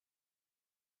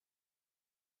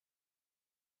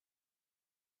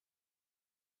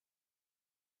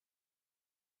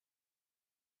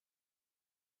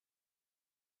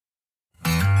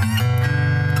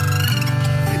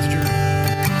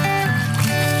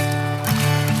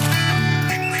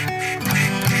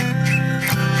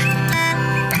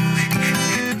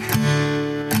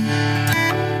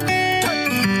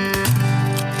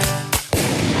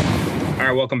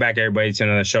welcome back, everybody, to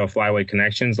another show of Flyweight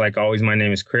Connections. Like always, my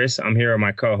name is Chris. I'm here with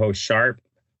my co-host, Sharp.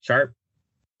 Sharp.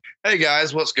 Hey,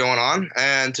 guys, what's going on?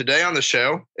 And today on the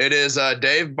show, it is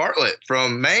Dave Bartlett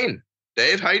from Maine.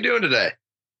 Dave, how you doing today?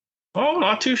 Oh,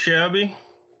 not too shabby.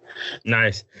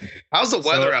 Nice. How's the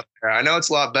weather up there? I know it's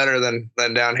a lot better than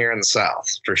down here in the South,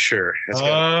 for sure. It's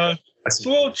a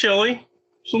little chilly.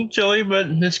 It's a little chilly, but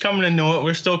it's coming into it.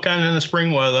 We're still kind of in the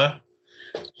spring weather.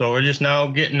 So we're just now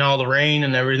getting all the rain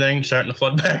and everything starting to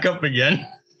flood back up again.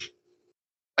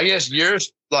 I guess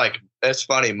yours, like, it's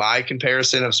funny. My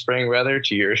comparison of spring weather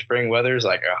to your spring weather is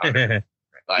like, way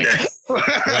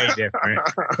different.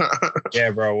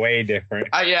 Yeah, bro, way different.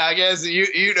 Yeah, I guess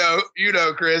you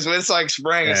know, Chris. When it's like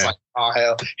spring, It's like, oh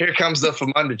hell, here comes the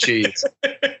Famunda cheese.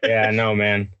 Yeah, I know,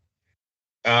 man.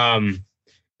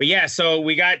 But yeah, so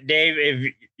we got Dave.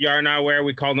 If you are not aware,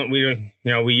 we called him. We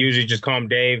usually just call him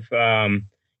Dave.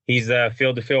 He's a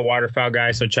field-to-field waterfowl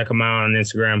guy, so check him out on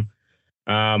Instagram.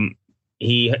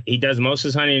 He does most of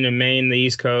his hunting in Maine, the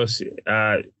East Coast.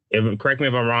 Correct me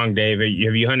if I'm wrong, Dave.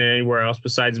 Have you hunted anywhere else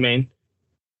besides Maine?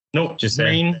 Nope, just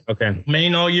Maine. There. Okay,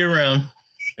 Maine all year round.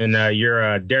 And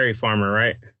you're a dairy farmer,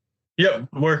 right? Yep,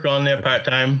 work on that part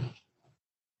time.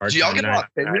 Do y'all get a lot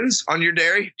of pigeons on your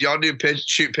dairy? Do y'all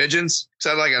shoot pigeons?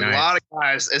 So like a lot of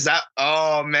guys. Is that?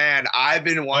 Oh man, I've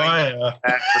been wanting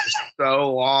that for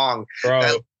so long, bro.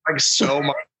 That's like so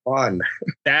much fun.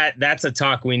 That's a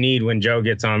talk we need when Joe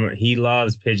gets on. He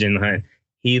loves pigeon hunting.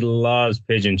 He loves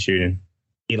pigeon shooting.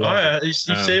 He loves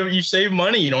you save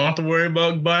money. You don't have to worry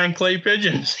about buying clay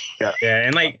pigeons. Yeah,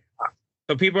 and like,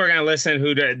 so people are gonna listen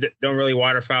who don't really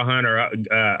waterfowl hunt or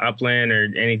upland or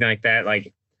anything like that.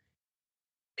 Like,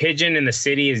 pigeon in the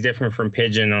city is different from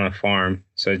pigeon on a farm.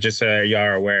 So just so y'all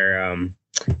are aware,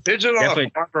 pigeon on a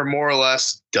farm are more or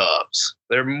less doves.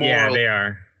 They're more. Yeah, they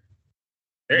are.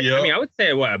 Yep. I mean, I would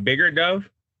say a bigger dove.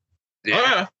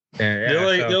 Yeah.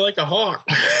 They're like a hawk.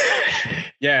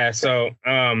 Yeah. So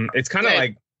it's kind of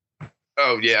like.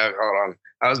 Oh yeah, hold on.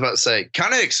 I was about to say,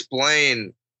 kind of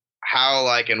explain how,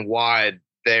 like, and why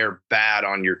they're bad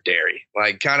on your dairy.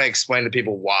 Like, kind of explain to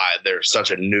people why they're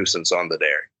such a nuisance on the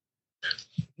dairy.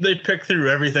 They pick through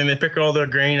everything. They pick all their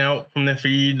grain out from the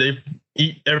feed. They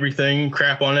eat everything,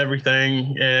 crap on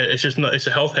everything. It's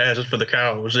a health hazard for the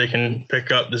cows. They can pick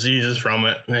up diseases from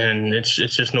it, and it's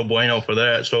just no bueno for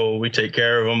that. So we take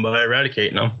care of them by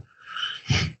eradicating them.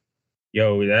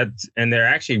 Yo, and they're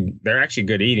actually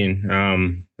good eating.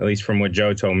 At least from what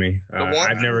Joe told me.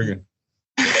 I've never.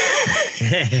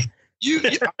 You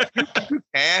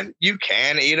can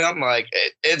eat them. Like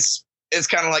it's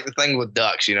kind of like the thing with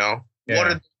ducks, you know.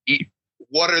 Yeah.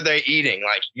 What are they eating?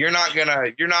 Like, you're not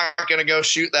gonna go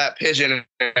shoot that pigeon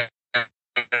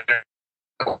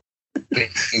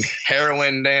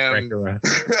heroin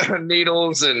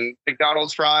needles and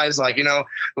McDonald's fries. Like, you know,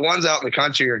 the ones out in the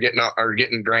country are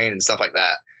getting grain and stuff like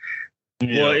that.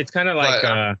 Yeah. Well, it's kind of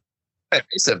like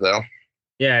invasive though.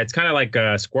 Yeah, it's kind of like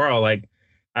a squirrel. Like,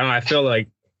 I don't know. I feel like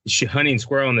hunting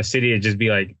squirrel in the city would just be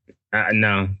like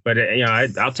no. But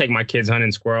I'll take my kids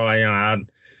hunting squirrel. Out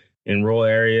in rural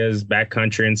areas,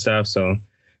 backcountry and stuff. So,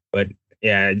 but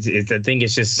yeah, I think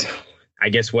it's just, I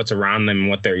guess, what's around them and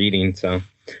what they're eating. So,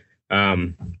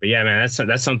 but yeah, man,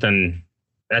 that's something,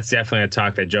 that's definitely a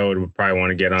talk that Joe would probably want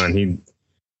to get on.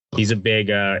 He's a big,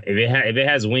 if it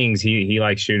has wings, he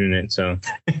likes shooting it. So,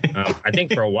 I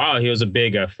think for a while he was a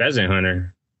big pheasant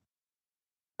hunter.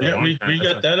 Yeah, we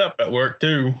got that up at work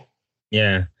too.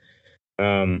 Yeah.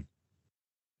 And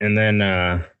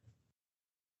then,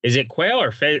 is it quail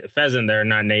or pheasant that are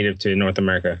not native to North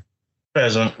America?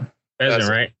 Pheasant,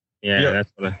 right? Yeah, yep.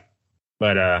 That's what.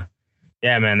 But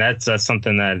yeah, man, that's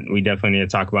something that we definitely need to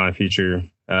talk about in the future.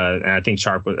 And I think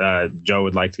Joe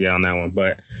would like to get on that one.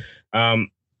 But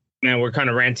man, we're kind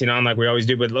of ranting on like we always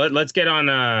do. But let's get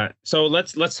on. So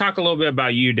let's talk a little bit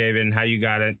about you, David, and how you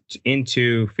got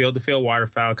into field-to-field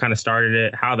waterfowl. Kind of started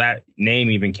it, how that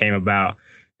name even came about.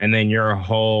 And then your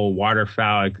whole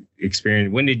waterfowl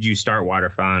experience. When did you start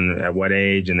waterfowling? At what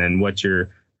age? And then what's your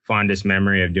fondest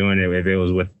memory of doing it? If it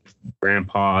was with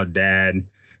grandpa, dad,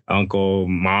 uncle,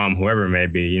 mom, whoever it may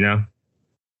be, you know?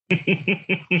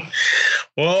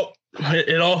 Well,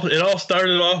 it all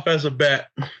started off as a bet.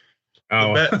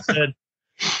 Oh. The bet said,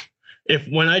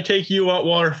 when I take you out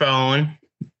waterfowling,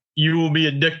 you will be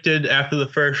addicted after the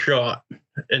first shot.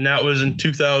 And that was in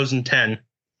 2010.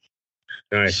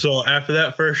 Nice. So after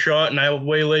that first shot, and I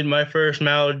waylaid my first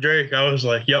mallard drake, I was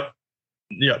like, "Yep,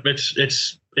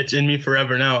 it's in me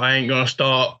forever now. I ain't gonna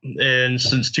stop." And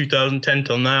since 2010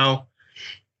 till now,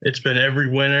 it's been every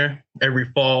winter, every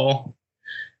fall.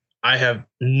 I have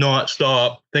not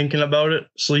stopped thinking about it,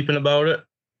 sleeping about it.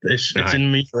 It's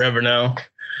in me forever now.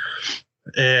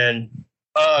 And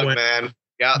man,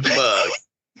 got the bug.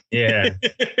 Yeah.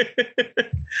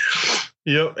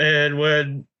 Yep. And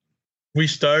when we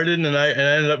started and I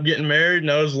ended up getting married,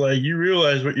 and I was like, you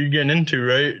realize what you're getting into,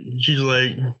 right? And she's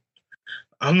like,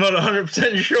 I'm not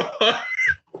 100% sure.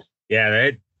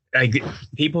 Yeah,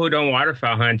 people who don't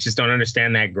waterfowl hunt just don't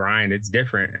understand that grind. It's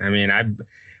different. I mean,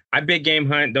 I big game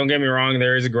hunt. Don't get me wrong.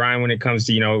 There is a grind when it comes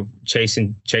to,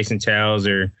 chasing tails,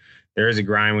 or there is a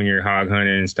grind when you're hog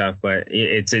hunting and stuff, but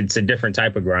it's a different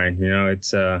type of grind. It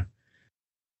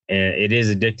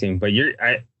is addicting, but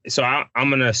I'm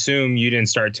going to assume you didn't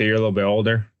start till you're a little bit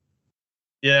older.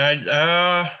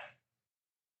 Yeah.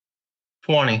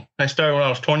 20. I started when I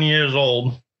was 20 years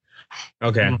old.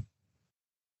 Okay.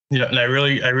 Yeah, and I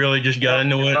really just got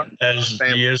into it as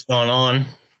the years gone on.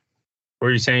 What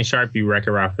were you saying, Sharp? You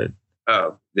wreck-a it?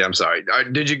 Oh, yeah. I'm sorry.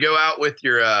 Did you go out with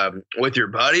your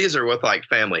buddies or with like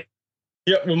family?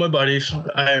 Yep, with my buddies.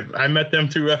 I met them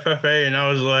through FFA, and I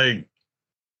was like,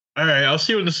 all right, I'll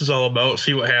see what this is all about.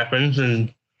 See what happens.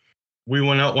 And we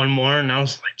went out one more, and I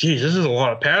was like, geez, this is a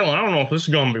lot of paddling. I don't know if this is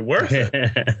going to be worth it.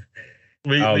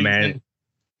 Man.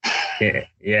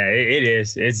 Yeah, it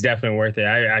is. It's definitely worth it.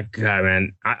 God,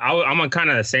 man, I'm on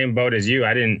kind of the same boat as you.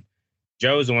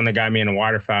 Joe's the one that got me in the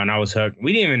waterfowl, and I was hooked.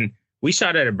 We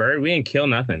shot at a bird. We didn't kill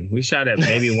nothing. We shot at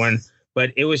maybe one,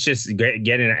 but it was just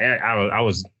getting,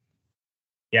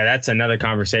 that's another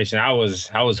conversation. I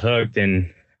was hooked,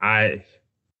 and there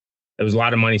was a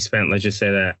lot of money spent. Let's just say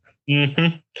that. Mm-hmm.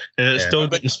 And it's still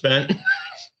getting spent.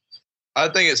 I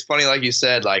think it's funny, like you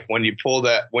said, like when you pull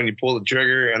the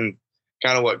trigger, and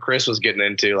kind of what Chris was getting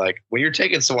into, like when you're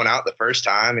taking someone out the first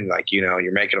time and like,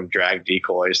 you're making them drag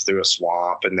decoys through a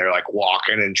swamp and they're like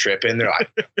walking and tripping. They're like,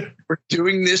 we're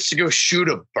doing this to go shoot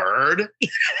a bird.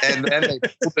 And then they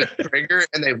pull the trigger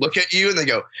and they look at you and they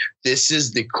go, this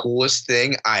is the coolest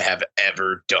thing I have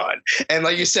ever done. And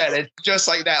like you said, it's just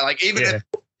like that. Like even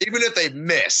if they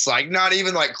miss, like not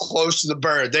even like close to the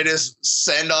bird, they just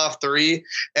send off 3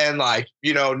 and like,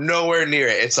 nowhere near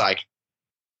it. It's like,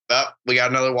 we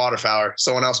got another waterfowler.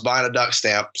 Someone else buying a duck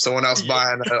stamp. Someone else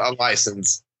buying a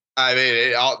license. I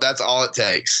mean, that's all it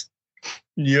takes.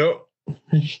 Yep.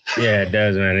 Yeah, it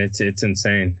does, man. It's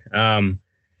insane.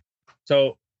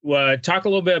 So talk a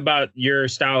little bit about your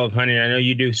style of hunting. I know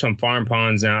you do some farm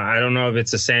ponds now. I don't know if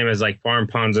it's the same as like farm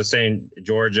ponds, let's say in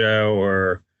Georgia,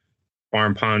 or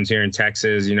farm ponds here in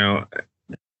Texas.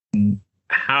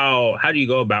 How do you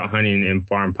go about hunting in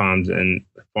farm ponds and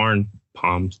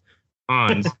ponds?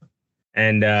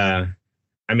 And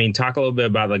talk a little bit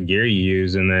about the gear you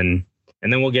use, and then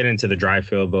we'll get into the dry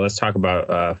field, but let's talk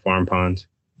about farm ponds.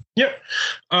 Yep.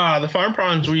 The farm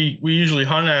ponds we usually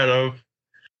hunt out of,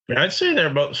 I'd say they're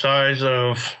about the size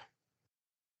of,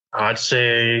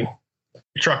 you're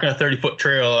trucking a 30-foot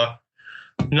trailer.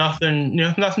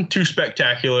 Nothing too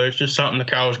spectacular. It's just something the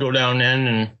cows go down in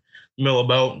and mill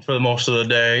about for the most of the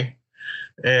day.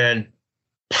 And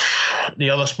the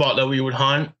other spot that we would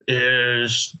hunt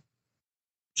is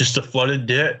just a flooded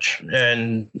ditch,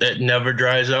 and it never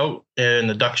dries out, and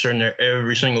the ducks are in there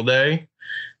every single day.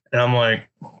 And I'm like,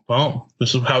 well,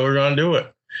 this is how we're going to do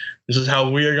it. This is how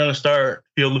we are going to start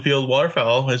field to field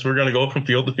waterfowl, is we're going to go from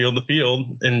field to field to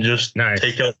field and just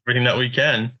take out everything that we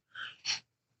can.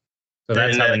 So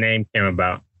that's how the name came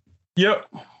about. Yep.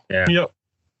 Yeah. Yep.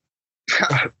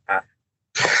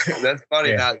 That's funny.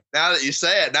 Yeah. Now that you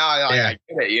say it, now I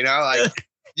get it. Like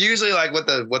usually, like with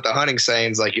the hunting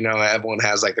sayings, like everyone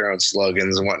has like their own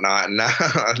slogans and whatnot. And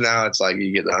now it's like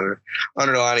you get the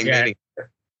underlining meaning.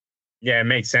 Yeah, it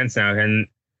makes sense now. And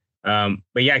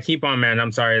but yeah, keep on, man.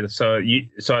 I'm sorry. So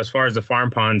as far as the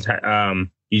farm ponds,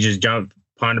 you just jump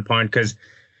pond to pond, because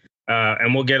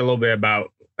and we'll get a little bit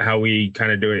about how we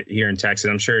kind of do it here in Texas.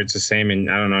 I'm sure it's the same in,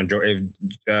 I don't know,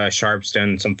 if Sharp's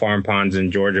done some farm ponds in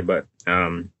Georgia, but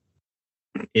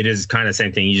it is kind of the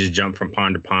same thing. You just jump from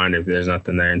pond to pond if there's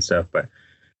nothing there and stuff. But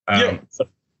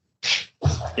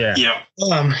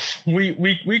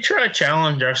we try to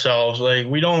challenge ourselves. Like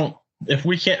if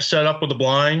we can't set up with a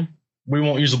blind, we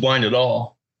won't use the blind at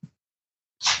all.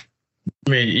 I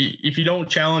mean, if you don't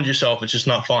challenge yourself, it's just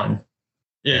not fun.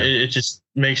 It just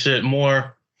makes it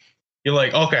more. You're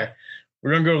like, okay, we're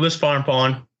going to go to this farm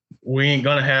pond. We ain't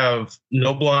going to have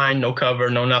no blind, no cover,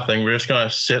 no nothing. We're just going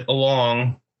to sit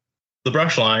along the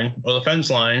brush line or the fence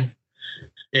line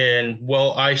in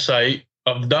well eyesight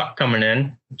of the duck coming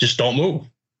in. Just don't move.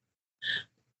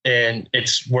 And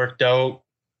it's worked out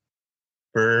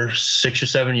for 6 or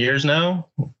 7 years now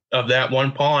of that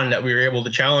one pond that we were able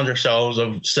to challenge ourselves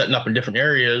of setting up in different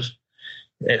areas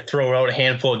and throw out a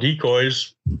handful of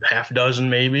decoys, half a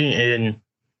dozen maybe, and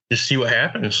just see what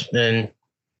happens. And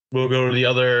we'll go to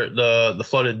the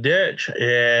flooded ditch,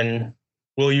 and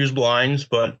we'll use blinds,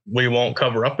 but we won't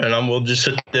cover up in them. We'll just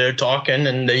sit there talking,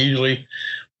 and they usually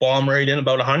bomb right in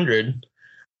about 100.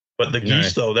 But the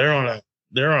geese, though, they're on a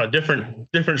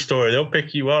different story. They'll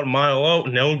pick you out a mile out,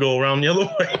 and they'll go around the other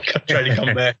way, try to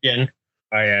come back in.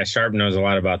 Oh yeah, Sharp knows a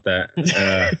lot about that.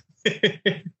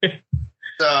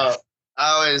 So I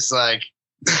always like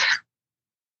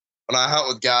when I hunt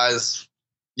with guys,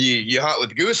 you hunt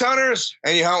with goose hunters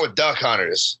and you hunt with duck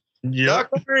hunters. Yep. Duck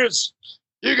hunters,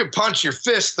 you can punch your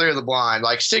fist through the blind,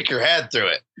 like stick your head through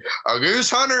it. A goose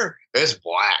hunter is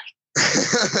black.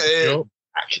 Yep.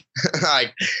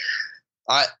 Like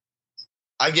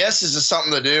I guess this is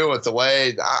something to do with the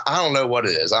way I don't know what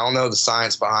it is. I don't know the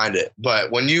science behind it. But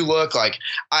when you look, like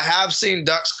I have seen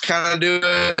ducks kind of do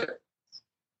it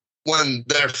when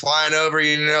they're flying over,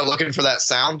 looking for that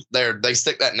sound. They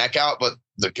stick that neck out, but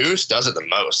the goose does it the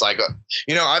most. Like,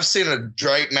 I've seen a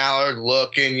Drake mallard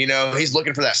looking, he's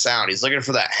looking for that sound. He's looking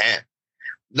for that hen.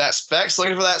 That speck's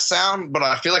looking for that sound, but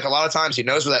I feel like a lot of times he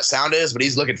knows where that sound is, but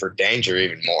he's looking for danger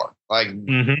even more. Like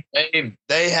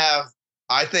they have,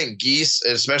 I think geese,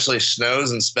 especially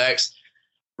snows and specks,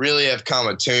 really have come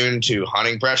attuned to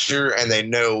hunting pressure, and they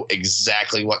know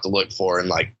exactly what to look for, and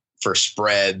like for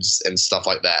spreads and stuff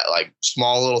like that, like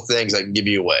small little things that can give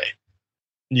you away.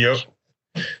 Yep.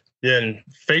 Yeah, and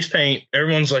face paint.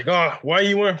 Everyone's like, "Oh, why are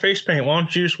you wearing face paint? Why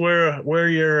don't you just wear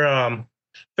your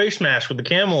face mask with the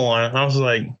camo on it?" And I was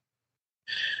like,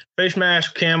 "Face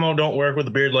mask, camo don't work with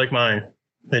a beard like mine.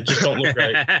 It just don't look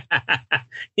right."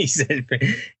 He said,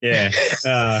 "Yeah."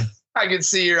 I can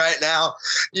see you right now.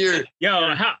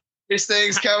 This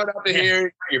thing's coming up to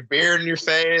here. Your beard in your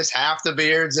face. Half the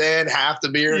beard's in. Half the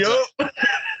beard's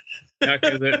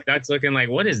Yep. Duck's looking like,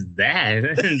 what is that?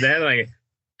 Is that like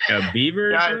a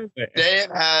beaver? Dave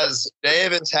has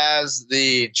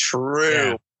the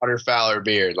true waterfowler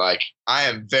beard. Like, I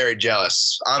am very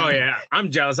jealous.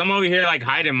 I'm jealous. I'm over here like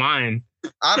hiding mine.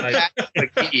 I'm like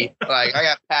I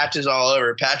got patches all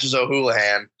over. Patches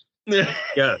O'Houlihan.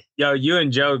 Yo, you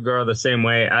and Joe grow the same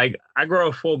way. I grow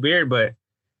a full beard, but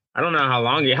I don't know how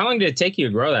long. How long did it take you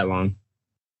to grow that long?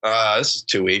 This is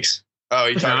 2 weeks. Oh,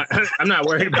 you talking? I'm not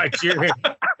worried about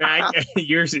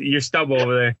your stubble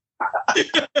over there.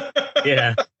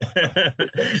 Yeah.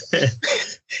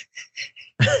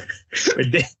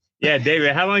 Yeah,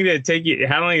 David, how long did it take you?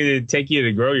 How long did it take you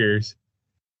to grow yours?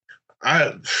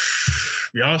 To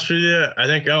be honest with you, I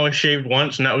think I only shaved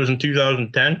once, and that was in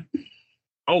 2010.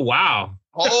 Oh wow!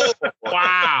 Oh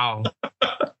wow!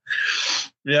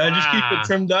 Yeah, I just keep it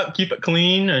trimmed up, keep it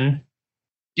clean, and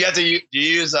you have to do you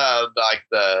use like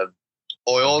the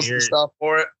oils and stuff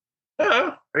for it,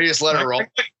 or you just let it roll.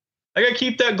 I gotta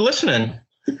keep that glistening.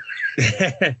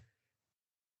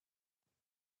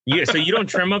 Yeah, so you don't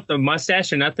trim up the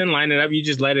mustache or nothing, line it up. You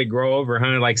just let it grow over,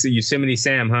 huh? Like Yosemite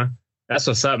Sam, huh? That's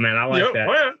what's up, man. I like that.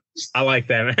 Yeah. I like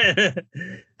that, man.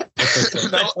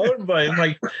 I'm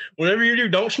like, whatever you do,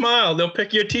 don't smile. They'll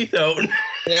pick your teeth out.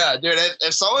 Yeah, dude.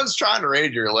 If someone's trying to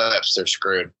read your lips, they're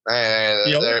screwed.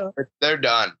 They're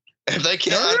done. If they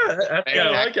can't, I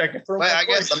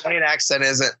guess the main accent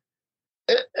isn't.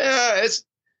 It's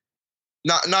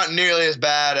not nearly as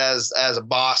bad as a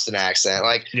Boston accent.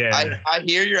 Like, I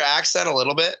hear your accent a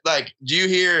little bit. Like, do you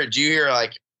hear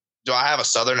like, do I have a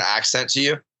Southern accent to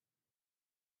you?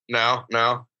 No.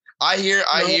 I hear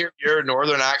your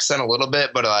Northern accent a little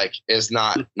bit, but like, it's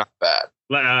not bad.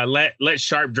 Let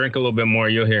Sharp drink a little bit more.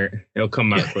 You'll hear it. It'll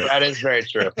come out quick. That is very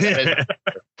true.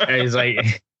 And he's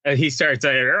like, he starts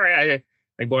like, all right,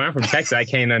 like, boy, I'm from Texas. I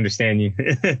can't understand you.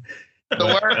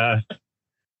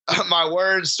 My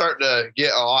words start to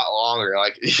get a lot longer.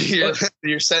 Like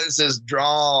your sentences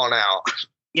drawn out.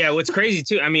 Yeah, what's crazy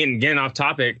too. I mean, getting off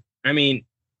topic. I mean,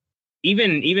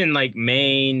 even like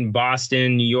Maine,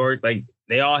 Boston, New York, like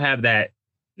they all have that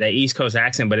East Coast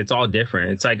accent, but it's all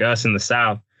different. It's like us in the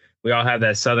South. We all have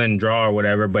that Southern draw or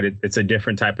whatever, but it's a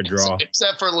different type of draw.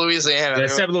 Except for Louisiana.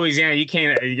 Except Louisiana, you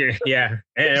can't. Yeah,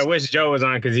 and I wish Joe was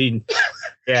on because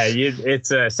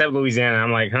it's except Louisiana.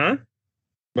 I'm like, huh?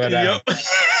 But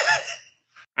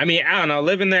I mean, I don't know.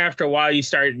 Living there after a while, you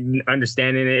start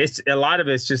understanding it. It's a lot of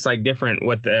it's just like different.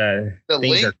 What the things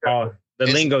lingo are called. The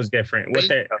lingo's different.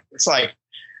 It's like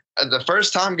the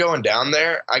first time going down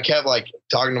there, I kept like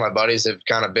talking to my buddies that've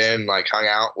kind of been like hung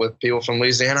out with people from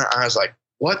Louisiana. I was like,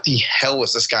 what the hell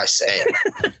was this guy saying?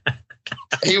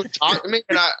 He would talk to me,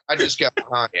 and I just go,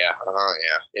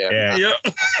 yeah. You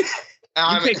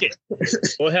pick it.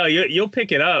 Well, hell, you'll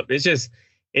pick it up. It's just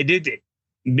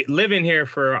living here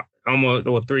for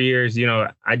almost 3 years. You know,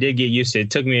 I did get used to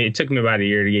it. It took me about a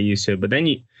year to get used to it. But then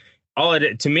all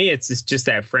it to me, it's just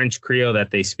that French Creole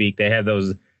that they speak. They have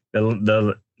those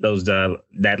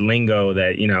that lingo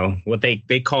that, you know, what they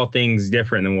call things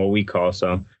different than what we call.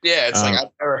 So yeah, it's like I've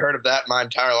never heard of that in my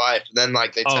entire life. And then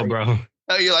like they tell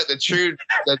you like the true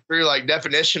like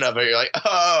definition of it. You're like,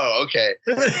 oh, okay.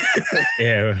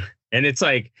 Yeah, and it's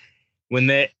like when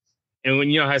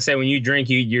you know how I say when you drink,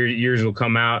 yours will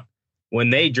come out. When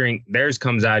they drink, theirs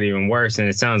comes out even worse, and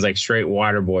it sounds like straight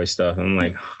water boy stuff. I'm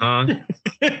like, huh?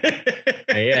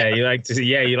 Yeah, you like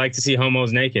to see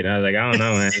homos naked. I was like, I don't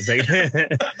know, man. It's like,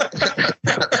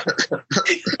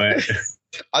 but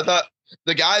I thought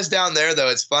the guys down there, though,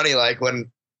 it's funny. Like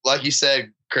like you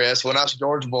said, Chris, when us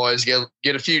Georgia boys get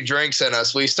a few drinks in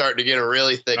us, we start to get a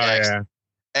really thick accent.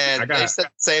 Yeah. And they said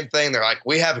the same thing. They're like,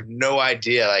 we have no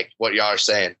idea like what y'all are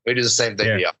saying. We do the same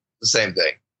thing. Yeah. The same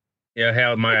thing. Yeah,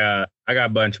 hell, I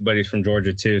got a bunch of buddies from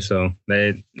Georgia too, so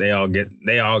they all get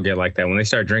like that. When they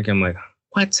start drinking, I'm like,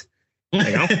 what?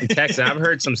 Like, I'm from Texas. I've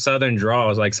heard some Southern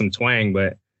draws, like some twang,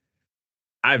 but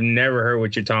I've never heard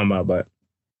what you're talking about. But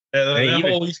the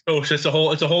whole East Coast, it's a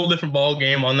whole different ball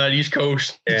game on that East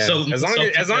Coast. Yeah. As long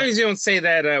as you don't say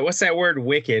that, what's that word,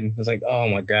 wicked? It's like, oh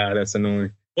my god, that's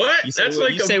annoying. What? That's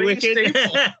like you say wicked.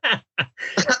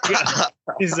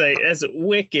 He's like, that's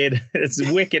wicked. It's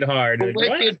wicked hard. The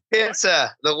wicked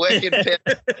pizza. The wicked pizza.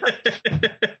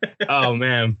 Oh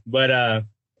man, but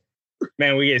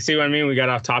man, see what I mean? We got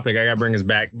off topic. I gotta bring us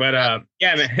back. But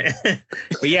yeah, man.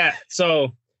 But yeah,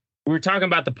 so we were talking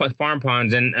about the farm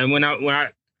ponds, and when I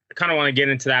kind of want to get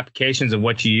into the applications of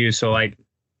what you use. So like,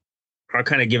 I'll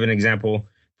kind of give an example.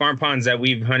 Farm ponds that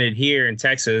we've hunted here in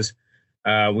Texas.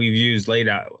 We've used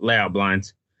layout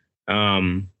blinds,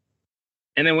 and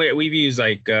then we've used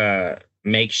like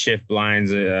makeshift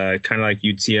blinds, kind of like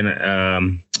you'd see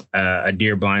a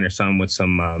deer blind or something with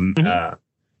some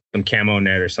camo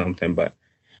net or something. But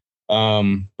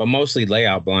mostly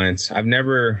layout blinds. I've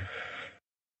never,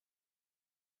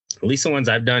 at least the ones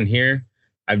I've done here,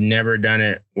 I've never done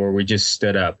it where we just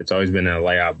stood up. It's always been a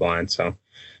layout blind. So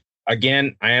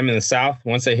again, I am in the South.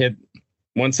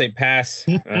 Once they pass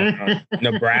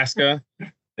Nebraska,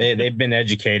 they've been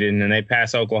educated, and then they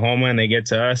pass Oklahoma and they get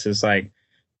to us. It's like,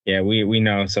 yeah, we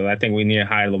know. So I think we need to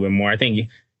hide a little bit more. I think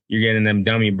you're getting them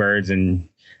dummy birds and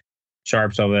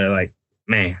sharps over there. Like,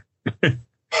 man.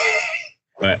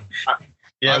 But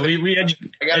yeah, we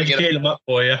educate them up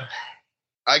for you.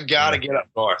 I gotta get up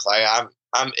north.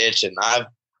 I'm itching.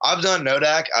 I've done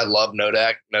Nodak. I love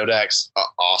Nodak. Nodak's an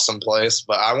awesome place,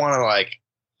 but I want to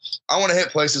hit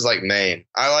places like Maine.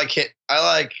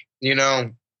 You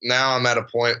know, now I'm at a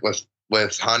point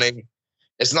with hunting.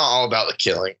 It's not all about the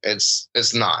killing.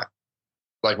 It's not.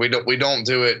 Like we don't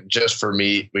do it just for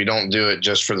meat. We don't do it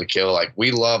just for the kill. Like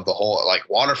we love the whole, like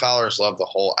waterfowlers love the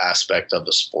whole aspect of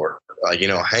the sport. Like, you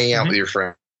know, hanging out with your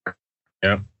friends.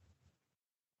 Yeah.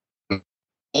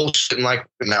 Bullshit, like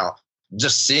now,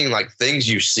 just seeing like things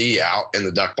you see out in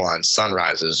the duck blinds,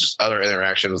 sunrises, just other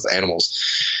interactions with animals.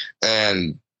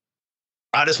 And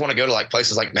I just want to go to like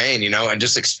places like Maine, you know, and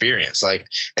just experience like,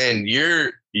 and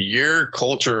your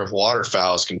culture of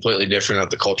waterfowl is completely different than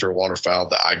the culture of waterfowl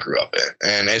that I grew up in.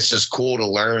 And it's just cool to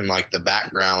learn like the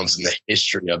backgrounds and the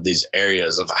history of these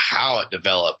areas of how it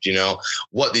developed, you know,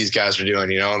 what these guys are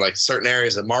doing, you know, like certain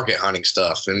areas of market hunting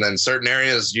stuff. And then certain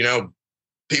areas, you know,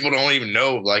 people don't even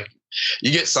know, like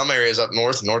you get some areas up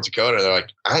north in North Dakota. They're like,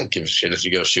 I don't give a shit if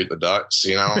you go shoot the ducks,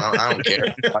 you know, I don't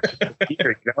care.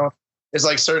 You know? It's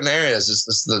like certain areas, it's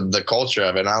just the culture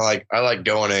of it. And I like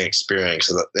going and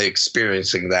experiencing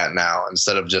that now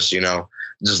instead of just, you know,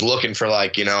 just looking for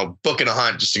like, you know, booking a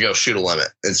hunt just to go shoot a limit.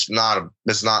 It's not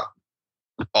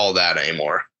all that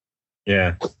anymore.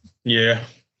 Yeah. Yeah.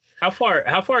 How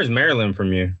far is Maryland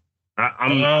from you?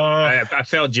 I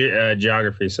failed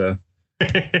geography, so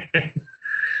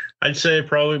I'd say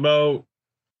probably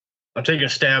I'm taking a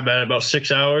stab at it, about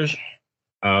 6 hours.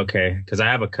 Okay, because I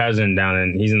have a cousin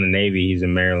he's in the Navy. He's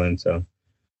in Maryland, so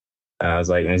I was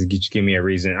like, just give me a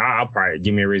reason. I'll probably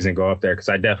give me a reason to go up there because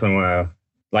I definitely want to.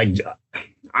 Like,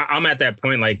 I'm at that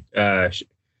point, like,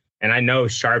 and I know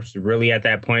Sharp's really at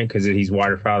that point because he's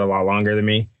waterfowl a lot longer than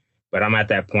me. But I'm at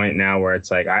that point now where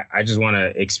it's like I just want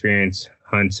to experience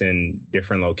hunts in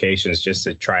different locations just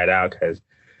to try it out because,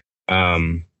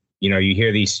 you know, you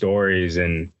hear these stories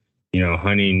and, you know,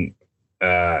 hunting,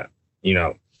 you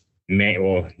know.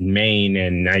 Maine,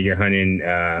 and now you're hunting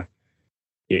in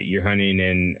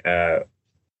I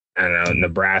don't know,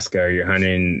 Nebraska, or you're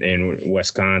hunting in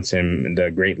Wisconsin, the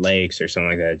Great Lakes or something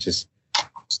like that. Just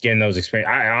getting those experience.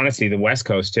 I honestly, the West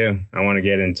Coast too. I want to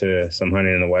get into some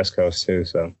hunting in the West Coast too.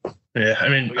 So Yeah, I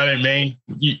mean, Maine,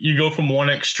 you go from one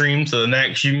extreme to the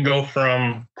next. You can go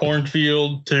from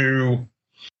cornfield to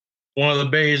one of the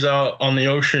bays out on the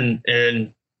ocean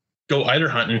and go eider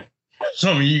hunting.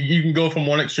 So I mean, you can go from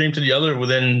one extreme to the other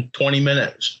within 20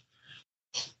 minutes.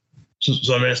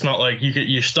 So I mean, it's not like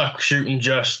you're stuck shooting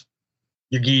just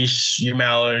your geese, your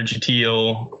mallards, your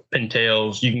teal,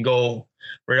 pintails. You can go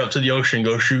right up to the ocean,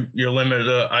 go shoot your limit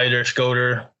of eider,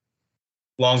 scoter,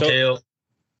 longtail.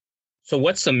 So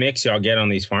what's the mix y'all get on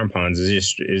these farm ponds?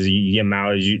 Is you get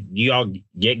mallards? Do y'all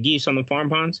get geese on the farm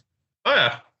ponds? Oh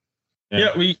yeah.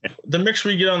 The mix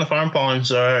we get on the farm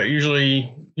ponds are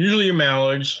usually your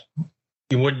mallards,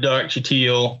 your wood ducks, your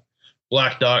teal,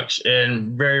 black ducks,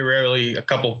 and very rarely a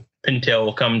couple pintail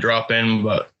will come drop in,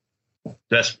 but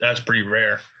that's pretty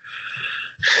rare.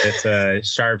 It's a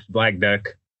sharp black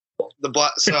duck.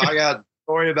 So I got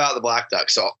story about the black duck.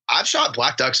 So I've shot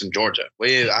black ducks in Georgia.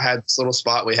 I had this little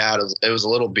spot we had. It was a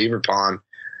little beaver pond,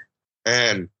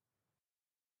 and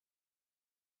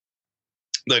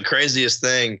the craziest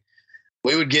thing,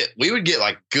 we would get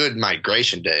like good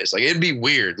migration days. Like it'd be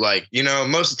weird. Like,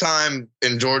 most of the time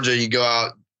in Georgia, you go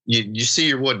out, you see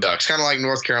your wood ducks, kind of like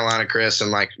North Carolina, Chris,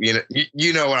 and like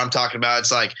you know what I'm talking about.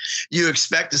 It's like you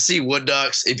expect to see wood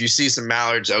ducks. If you see some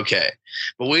mallards, okay,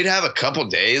 but we'd have a couple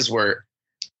days where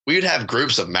we'd have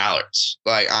groups of mallards.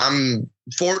 Like I'm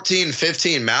 14,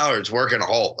 15 mallards working a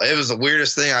hole. It was the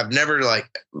weirdest thing. I've never, like,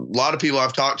 a lot of people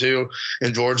I've talked to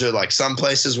in Georgia, like some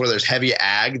places where there's heavy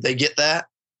ag, they get that.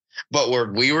 But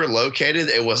where we were located,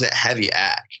 it wasn't heavy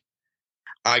ag.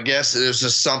 I guess it was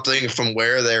just something from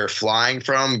where they're flying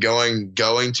from, going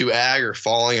to ag or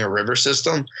following a river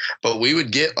system. But we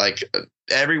would get like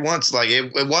every once, like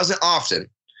it wasn't often.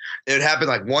 It would happen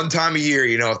like one time a year,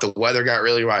 if the weather got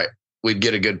really right, we'd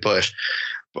get a good push.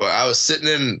 But I was sitting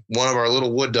in one of our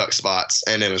little wood duck spots,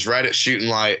 and it was right at shooting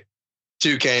light.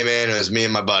 2 came in, and it was me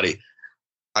and my buddy.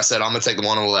 I said, I'm going to take the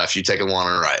one on the left. You take the one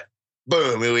on the right.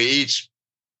 Boom. And we each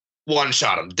one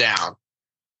shot him down.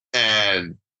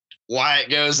 And Wyatt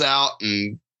goes out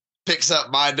and picks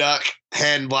up my duck,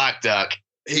 hen black duck.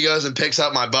 He goes and picks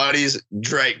up my buddy's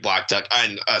Drake black duck,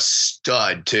 and a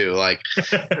stud too. Like,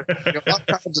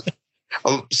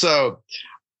 so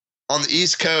on the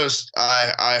East Coast,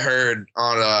 I heard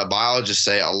on a biologist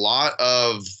say a lot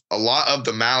of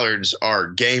the mallards are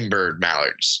game bird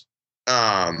mallards.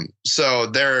 So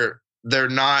they're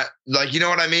not, like, you know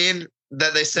what I mean?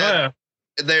 That they said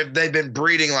they've been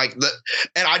breeding like the,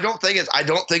 and I don't think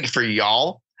for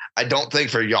y'all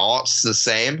it's the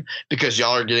same, because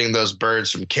y'all are getting those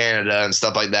birds from Canada and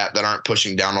stuff like that aren't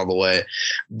pushing down all the way.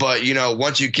 But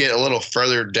once you get a little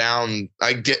further down,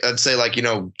 I'd say like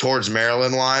towards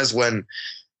Maryland wise, when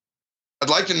I'd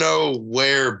like to know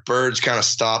where birds kind of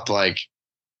stop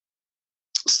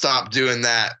doing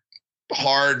that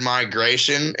hard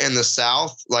migration in the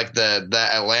South, like the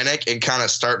Atlantic, and kind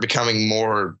of start becoming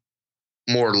more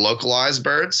localized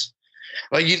birds.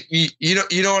 Like you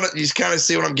know what, you kind of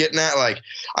see what I'm getting at. Like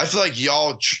I feel like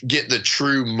y'all get the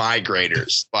true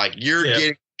migrators. Like you're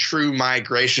getting true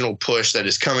migrational push that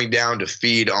is coming down to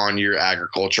feed on your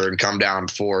agriculture and come down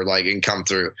and come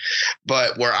through.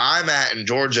 But where I'm at in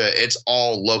Georgia, it's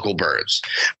all local birds.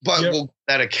 But we'll get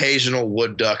that occasional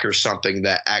wood duck or something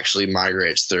that actually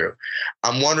migrates through.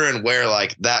 I'm wondering where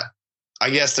like that. I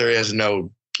guess there is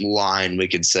no line we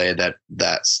could say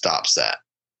that stops that.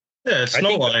 Yeah, it's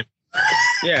no line.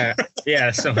 Yeah.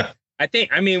 So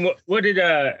I mean, what did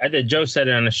I think Joe said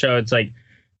it on the show? It's like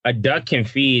a duck can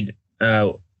feed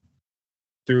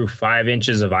through 5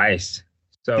 inches of ice.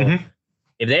 So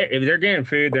if they're getting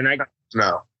food, they're not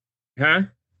snow. Huh?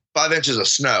 5 inches of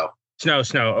snow. Snow.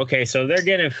 Okay, so they're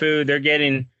getting food. They're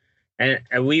getting, and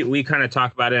we kind of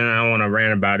talk about it, and I don't want to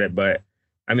rant about it, but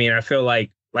I mean, I feel like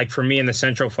for me in the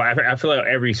Central Fly, I feel like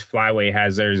every flyway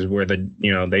has theirs where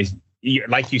they.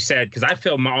 Like you said, because I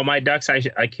feel all my ducks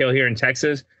I kill here in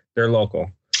Texas, they're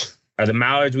local. The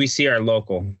mallards we see are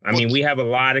local. I mean, we have a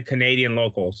lot of Canadian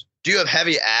locals. Do you have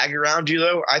heavy ag around you,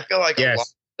 though? I feel like a lot of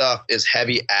stuff is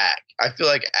heavy ag. I feel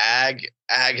like ag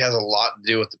has a lot to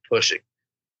do with the pushing.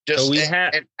 Just so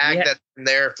that's been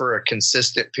there for a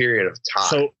consistent period of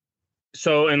time.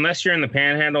 So unless you're in the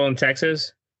Panhandle in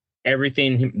Texas,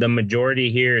 the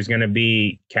majority here is going to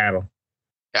be cattle.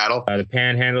 The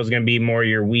Panhandle is going to be more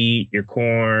your wheat, your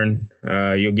corn.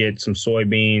 You'll get some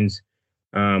soybeans.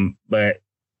 But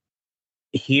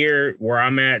here where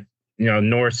I'm at,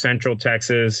 north central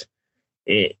Texas,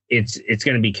 it's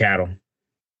going to be cattle.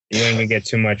 You ain't going to get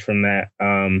too much from that.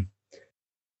 I'm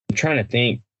trying to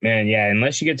think, man. Yeah,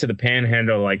 unless you get to the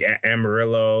Panhandle, like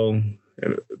Amarillo,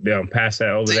 past that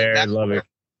over there, I love it.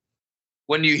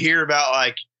 When you hear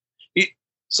about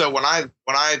So when I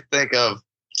think of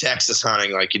Texas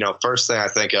hunting, like, first thing I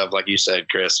think of, like you said,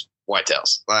 Chris,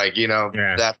 whitetails. Like,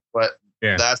 that's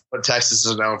what Texas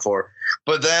is known for.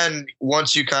 But then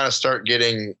once you kind of start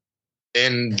getting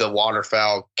in the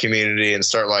waterfowl community and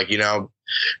start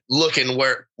looking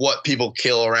what people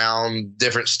kill around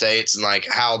different states and like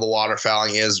how the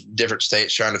waterfowling is, different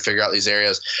states trying to figure out these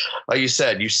areas. Like you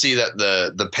said, you see that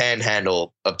the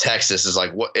panhandle of Texas is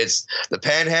like it's the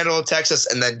panhandle of Texas,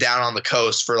 and then down on the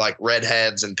coast for like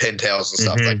redheads and pintails and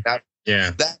stuff like that.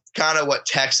 Yeah, that's kind of what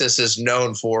Texas is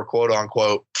known for, quote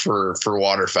unquote, for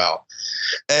waterfowl.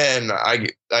 And I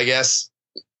guess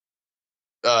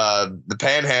the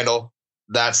panhandle,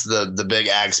 that's the big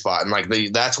ag spot.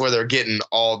 And that's where they're getting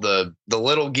all the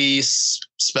little geese,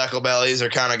 speckle bellies are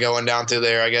kind of going down through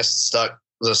there. I guess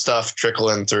the stuff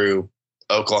trickling through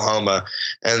Oklahoma,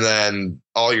 and then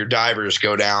all your divers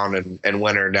go down and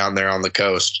winter down there on the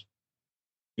coast.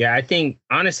 Yeah, I think,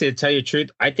 honestly, to tell you the truth,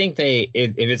 I think if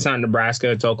it's not Nebraska,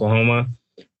 it's Oklahoma.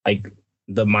 Like,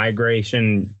 the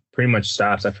migration pretty much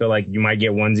stops. I feel like you might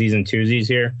get onesies and twosies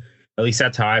here. At least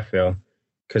that's how I feel.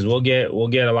 Because we'll get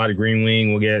a lot of green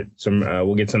wing, we'll get some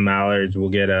mallards, we'll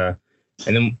get and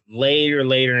then later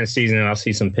in the season I'll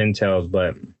see some pintails,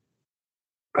 but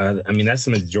I mean that's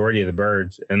the majority of the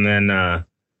birds. And then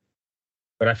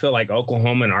but I feel like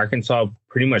Oklahoma and Arkansas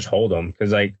pretty much hold them,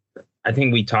 because like I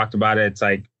think we talked about it. It's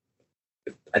like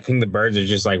I think the birds are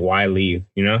just like, why leave,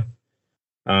 and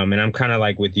I'm kind of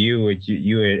like with you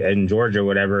in Georgia,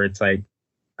 whatever. It's like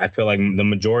I feel like the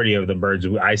majority of the birds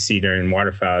I see during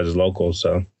waterfowl is local.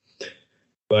 So,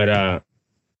 but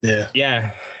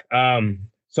yeah.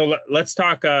 So let's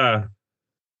talk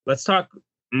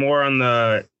more on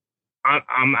the.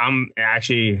 I'm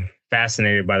actually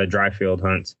fascinated by the dry field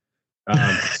hunts.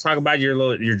 Let's talk about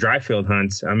your dry field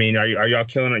hunts. I mean, are y'all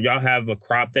killing it? Y'all have a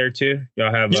crop there too?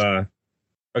 Y'all have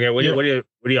okay. What do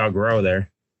y'all grow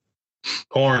there?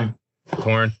 Corn.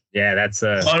 Yeah, that's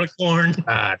a lot of corn.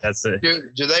 That's it.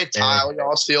 Do they tile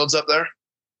y'all's fields up there?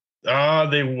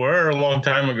 They were a long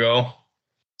time ago.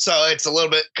 So it's a little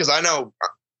bit, because I know,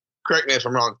 correct me if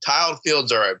I'm wrong, tiled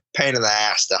fields are a pain in the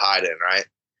ass to hide in, right?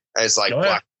 And it's like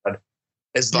black mud.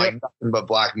 It's like nothing but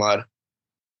black mud.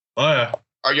 Oh yeah.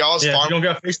 Are y'all's farm? If you don't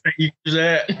got face paint, you can use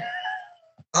that.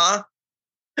 Huh?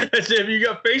 I said, if you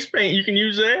got face paint, you can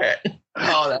use that.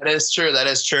 Oh, that is true. That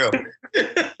is true.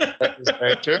 That is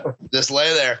very true. Just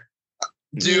lay there.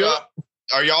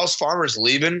 Are y'all's farmers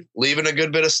leaving a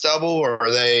good bit of stubble, or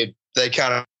are they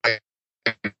kind of?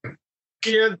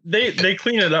 Yeah, they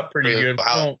clean it up pretty good.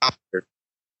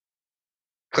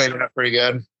 Clean it up pretty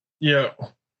good. Yeah.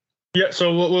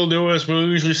 So what we'll do is we'll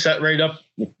usually set right up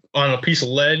on a piece of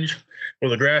ledge where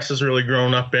the grass is really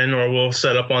grown up in, or we'll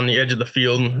set up on the edge of the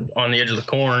field, on the edge of the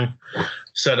corn,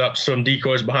 set up some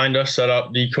decoys behind us, set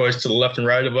up decoys to the left and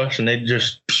right of us, and they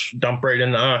just dump right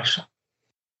into us.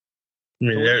 I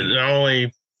mean, they're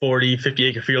only 40, 50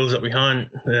 acre fields that we hunt,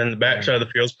 and the backside of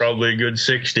the field's probably a good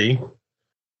 60.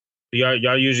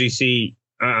 Y'all usually see,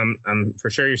 I'm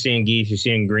for sure you're seeing geese, you're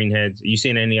seeing greenheads. You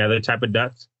seeing any other type of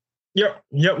ducks? Yep.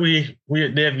 They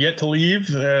have yet to leave.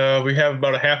 We have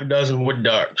about a half a dozen wood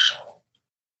ducks.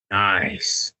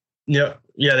 Nice. Yep.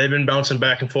 Yeah, they've been bouncing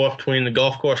back and forth between the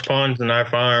golf course ponds and our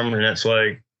farm, and it's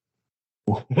like,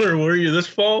 where were you this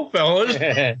fall, fellas?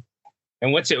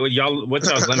 And what's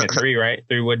y'all's limit? 3, right?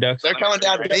 3 wood ducks? They're coming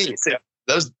down to me.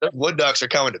 Those wood ducks are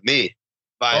coming to me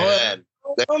by then.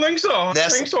 I don't think so. I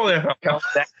think so.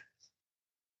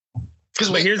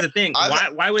 Because here's the thing.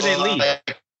 Why would they leave?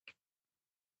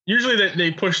 Usually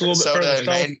they push a little bit further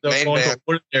south. They'll go into a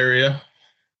wooded area.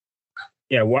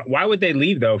 Yeah, why would they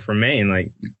leave, though, from Maine?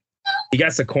 Like, you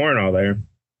got the corn all there.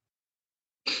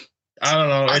 I don't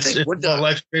know. It's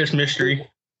life's greatest mystery.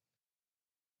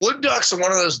 Wood ducks are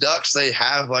one of those ducks, they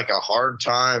have like a hard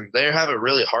time. They have a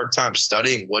really hard time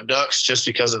studying wood ducks just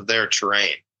because of their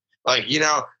terrain. Like,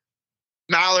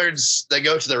 mallards, they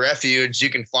go to the refuge. You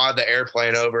can fly the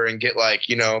airplane over and get like,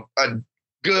 a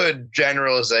good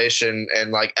generalization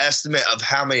and like estimate of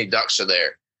how many ducks are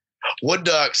there. Wood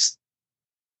ducks,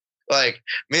 like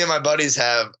me and my buddies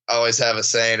always have a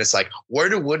saying. It's like, where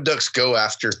do wood ducks go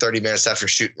after 30 minutes after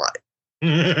shooting light?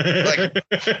 Like,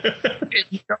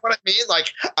 you know what I mean?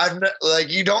 Like,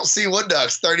 you don't see wood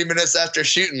ducks 30 minutes after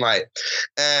shooting light.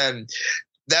 And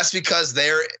that's because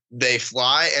they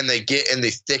fly and they get in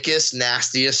the thickest,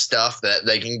 nastiest stuff that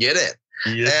they can get in.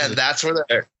 Yes. And that's where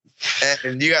they're.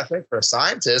 And you got to think, for a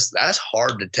scientist, that's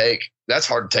hard to take. That's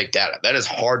hard to take data. That is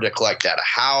hard to collect data.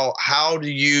 How do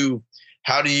you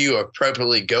how do you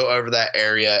appropriately go over that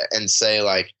area and say,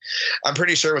 like, I'm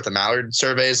pretty sure with the mallard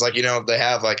surveys, like, they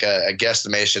have like a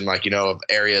guesstimation, like, of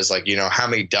areas, like, how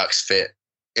many ducks fit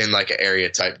in like an area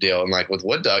type deal. And like with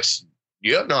wood ducks,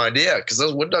 you have no idea because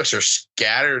those wood ducks are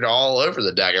scattered all over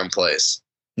the daggone place.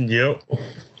 Yep.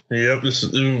 You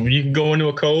can go into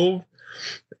a cove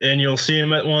and you'll see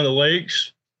them at one of the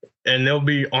lakes and they'll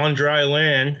be on dry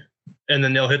land and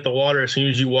then they'll hit the water as soon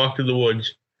as you walk through the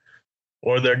woods.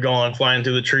 Or they're gone, flying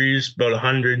through the trees, about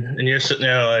 100, and you're sitting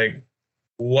there like,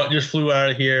 what just flew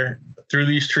out of here through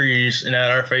these trees and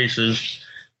at our faces?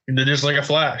 They're just like a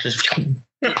flash. It's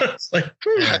like,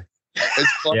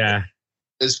 it's funny. Yeah.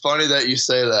 It's funny that you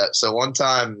say that. So one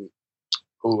time,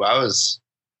 I was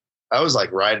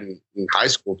like riding in high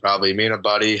school probably. Me and a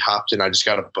buddy hopped in. I just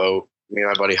got a boat. Me and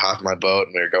my buddy hopped in my boat,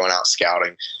 and we were going out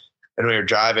scouting. And we were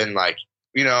driving like,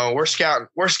 we're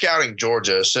scouting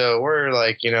Georgia. So we're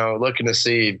like, looking to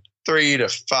see 3 to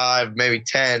 5, maybe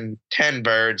 10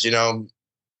 birds, and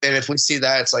if we see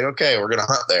that, it's like, okay, we're going to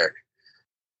hunt there.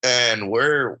 And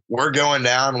we're going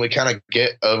down, and we kind of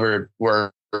get over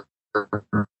where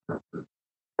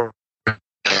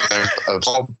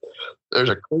there's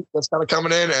a creek that's kind of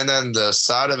coming in, and then the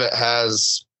side of it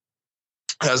has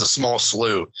a small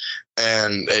slough,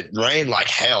 and it rained like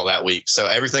hell that week. So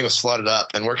everything was flooded up,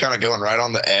 and we're kind of going right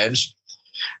on the edge.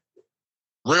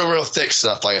 Real thick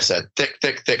stuff. Like I said,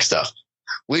 thick stuff.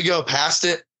 We go past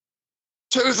it.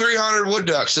 200-300 wood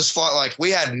ducks just fly. Like we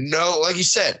had like you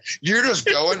said, you're just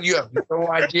going, you have no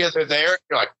idea they're there.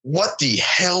 You're like, what the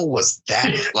hell was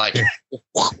that? Like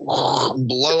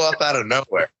blow up out of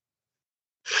nowhere.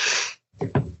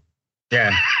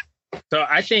 Yeah. So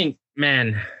I think,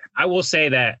 man, I will say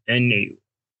that, and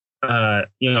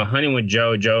hunting with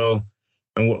Joe,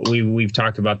 and we've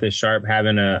talked about this, Sharp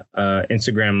having a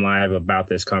Instagram live about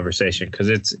this conversation, because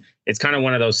it's kind of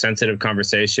one of those sensitive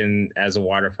conversations as a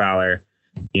waterfowler.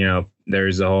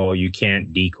 There's the whole, you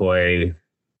can't decoy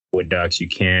wood ducks, you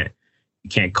can't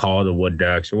call the wood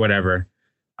ducks or whatever.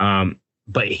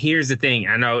 But here's the thing,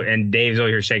 I know, and Dave's over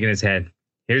here shaking his head.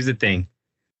 Here's the thing,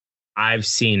 I've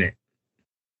seen it.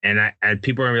 And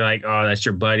people are gonna be like, "Oh, that's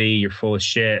your buddy. You're full of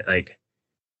shit." Like,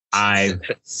 I've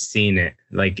seen it.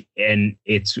 Like, and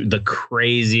it's the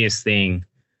craziest thing.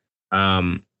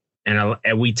 And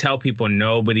we tell people,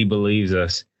 nobody believes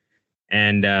us.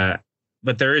 And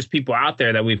but there is people out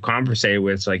there that we've conversated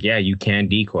with. It's like, yeah, you can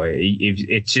decoy.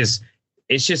 It's just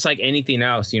like anything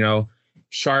else,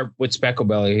 Sharp with speckle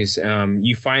bellies.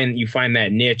 You find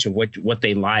that niche of what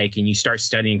they like, and you start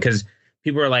studying, because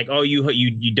people are like, "Oh,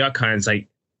 you duck hunt." It's like,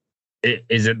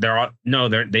 is it? They're all no.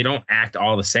 They don't act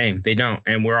all the same. They don't.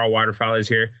 And we're all waterfowlers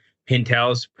here.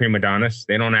 Pintails, prima donnas.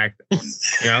 They don't act.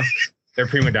 They're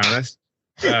prima donnas.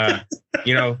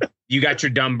 You got your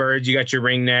dumb birds. You got your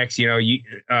ringnecks.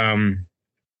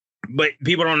 But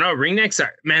people don't know ringnecks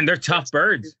are, man, they're tough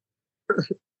birds.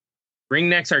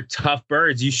 Ringnecks are tough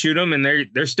birds. You shoot them and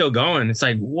they're still going. It's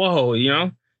like, whoa,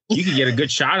 you can get a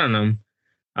good shot on them.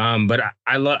 But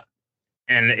I love.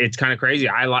 And it's kind of crazy.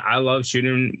 I love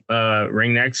shooting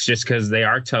ringnecks just because they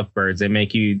are tough birds. They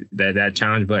make you that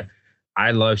challenge. But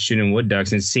I love shooting wood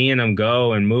ducks and seeing them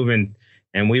go and moving.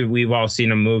 And we've all seen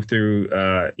them move through,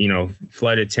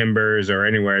 flooded timbers or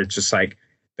anywhere. It's just like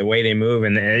the way they move.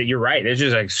 And you're right. It's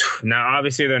just like, now,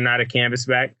 obviously, they're not a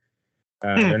canvasback.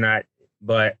 They're not.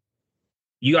 But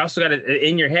you also got to,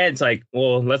 in your head, it's like,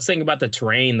 well, let's think about the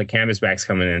terrain the canvasback's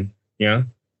coming in,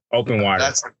 open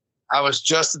water. I was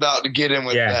just about to get in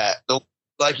with that.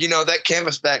 That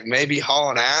canvasback may be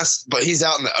hauling ass, but he's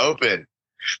out in the open.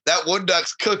 That wood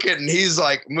duck's cooking, and he's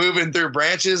like moving through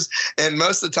branches. And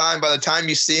most of the time, by the time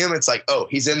you see him, it's like, oh,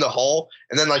 he's in the hole.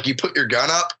 And then like you put your gun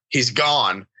up, he's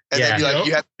gone. And then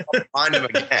you have to find him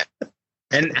again.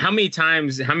 And how many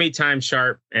times,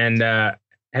 Sharp? And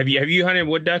have you hunted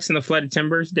wood ducks in the flooded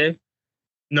timbers, Dave?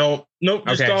 Nope.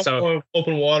 Just off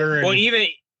open water. Well, even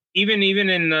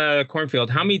in the cornfield,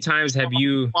 how many times have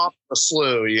you off the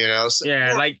slough? So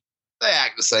yeah, like they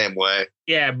act the same way.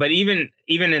 Yeah, but even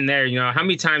in there, how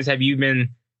many times have you been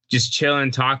just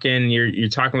chilling, talking? You're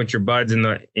talking with your buds in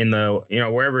the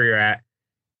wherever you're at,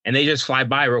 and they just fly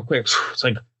by real quick. It's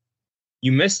like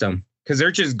you missed them because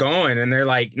they're just going, and they're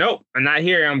like, nope, I'm not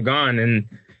here, I'm gone. And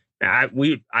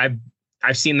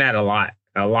I've seen that a lot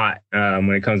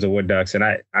when it comes to wood ducks, and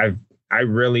I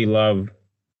really love.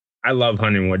 I love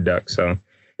hunting wood duck. So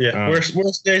yeah,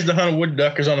 worst days to hunt a wood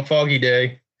duck is on a foggy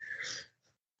day.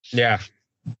 Yeah.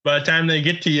 By the time they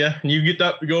get to you and you get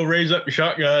up to go raise up your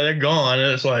shotgun, they're gone.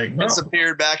 And it's like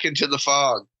disappeared back into the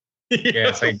fog. Yeah,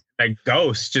 it's like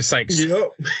ghosts, just like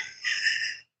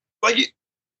like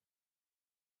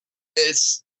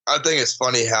it's I think it's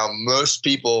funny how most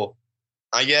people,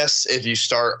 I guess, if you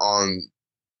start on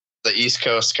the East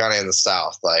Coast, kind of in the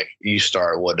South, like you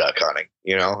start wood duck hunting.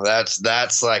 You know,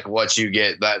 that's like what you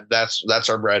get. That's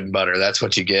our bread and butter. That's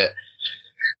what you get.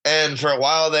 And for a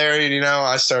while there, you know,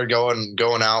 I started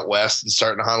going out west and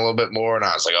starting to hunt a little bit more. And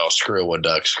I was like, oh, screw a wood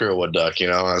duck. You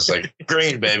know, I was like,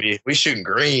 green, baby. We shooting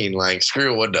green, like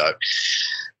screw a wood duck.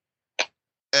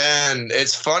 And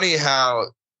it's funny how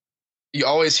you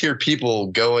always hear people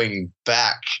going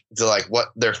back to like what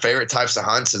their favorite types of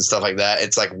hunts and stuff like that.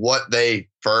 It's like what they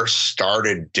first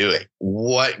started doing,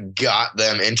 what got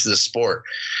them into the sport.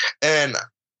 And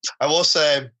I will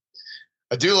say,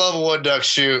 I do love a wood duck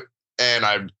shoot, and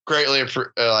I greatly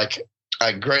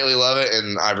love it,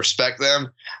 and I respect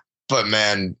them. But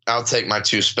man, I'll take my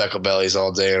 2 speckle bellies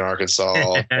all day in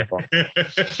Arkansas.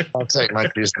 I'll take my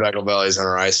 2 speckle bellies in a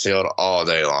rice field all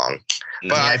day long.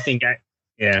 But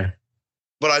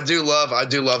But I do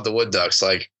love the wood ducks.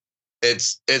 Like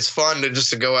it's fun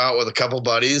to go out with a couple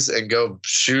buddies and go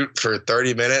shoot for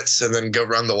 30 minutes and then go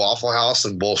run the Waffle House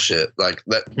and bullshit. Like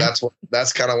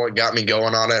that's kind of what got me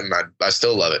going on it, and I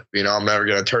still love it. You know, I'm never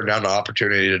going to turn down the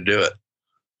opportunity to do it.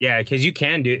 Yeah, because you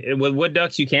can do it with wood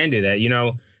ducks. You can do that. You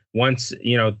know, once,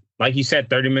 you know, like you said,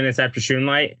 30 minutes after shooting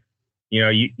light, you know,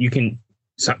 you can,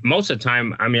 most of the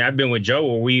time. I mean, I've been with Joe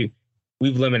where we've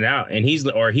limited out, and he's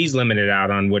limited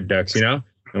out on wood ducks, you know,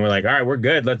 and we're like, all right, we're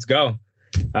good. Let's go.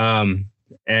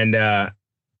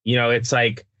 You know, it's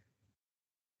like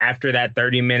after that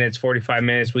 30 minutes, 45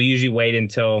 minutes, we usually wait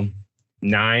until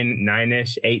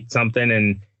 9-ish, 8 something.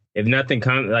 And if nothing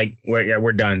comes, like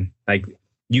we're done. Like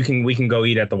we can go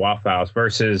eat at the Waffle House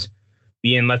versus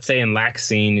being, let's say, in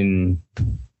Laxine, and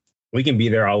we can be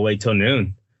there all the way till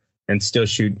noon and still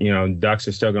shoot. You know, ducks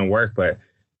are still going to work, but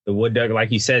the wood duck,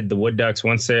 like you said, the wood ducks,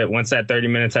 once that 30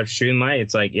 minutes after shooting light,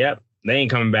 it's like, yep, they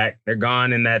ain't coming back. They're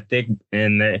gone in that thick,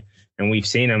 and we've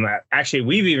seen them. Actually,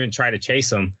 we've even tried to chase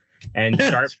them, and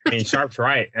Sharp's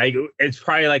right. Like, it's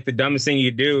probably like the dumbest thing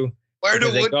you do. Where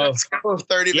do wood ducks go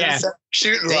 30 minutes after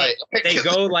shooting light? They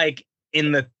go like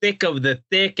in the thick of the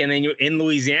thick, and then you're in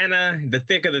Louisiana, the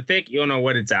thick of the thick. You don't know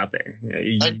what it's out there.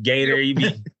 Gator, you be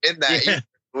in that. Yeah.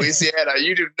 Louisiana,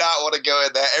 you do not want to go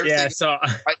in that. Everything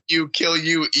you kill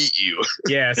you, eat you.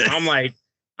 Yeah, so I'm like,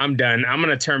 I'm done. I'm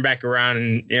gonna turn back around,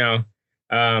 and you know,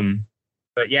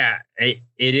 but yeah, it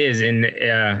is, and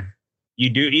you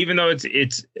do, even though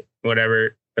it's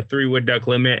whatever, a 3 wood duck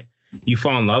limit, you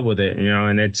fall in love with it, you know,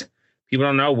 and it's, people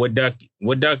don't know wood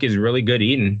duck is really good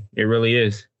eating. It really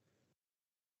is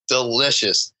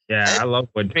delicious. Yeah, I love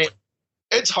wood. I mean,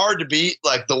 it's hard to beat.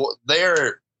 Like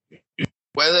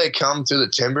when they come through the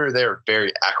timber, they're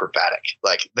very acrobatic.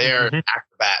 Like they're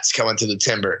acrobats coming through the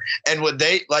timber. And when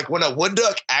a wood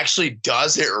duck actually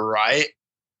does it right,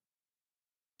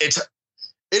 it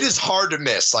is hard to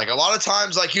miss. Like a lot of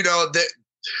times, like, you know, that,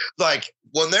 like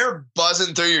when they're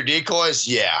buzzing through your decoys,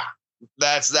 yeah,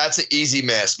 that's an easy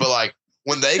miss. But like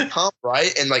when they come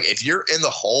right, and like if you're in the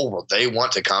hole where they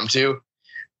want to come to,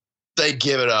 they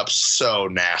give it up so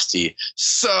nasty.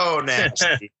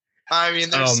 I mean,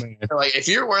 like if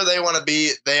you're where they want to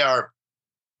be, they are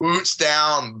boots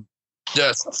down,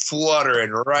 just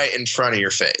fluttering right in front of your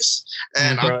face,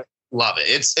 and I love it.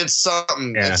 It's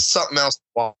something. Yeah. It's something else.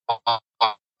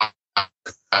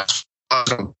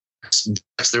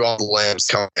 Through all the lambs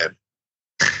coming in.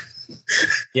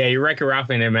 Yeah, you're Wreck-It Ralph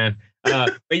in there, man.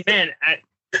 But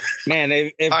man,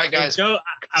 if, all right, guys. Joe,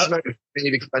 I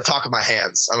talk with my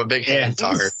hands. I'm a big hand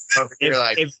talker. I'm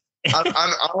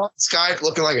on Skype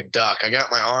looking like a duck. I got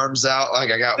my arms out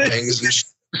like I got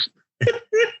wings.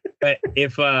 But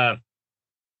if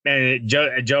man,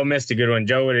 Joe missed a good one.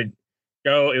 Joe,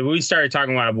 if we started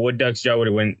talking about wood ducks, Joe would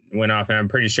have went off, and I'm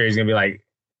pretty sure he's gonna be like,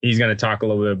 he's gonna talk a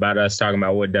little bit about us talking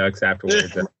about wood ducks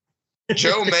afterwards.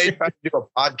 Joe may try to do a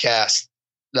podcast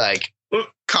like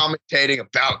commentating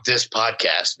about this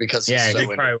podcast because he probably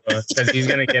will, because he's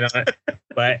gonna get on it.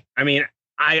 But I mean,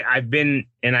 I've been,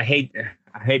 and I hate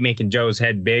making Joe's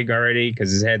head big already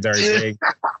because his head's already big.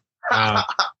 And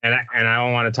I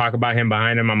don't want to talk about him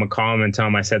behind him. I'm gonna call him and tell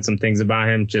him I said some things about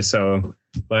him just so.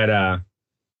 But I'm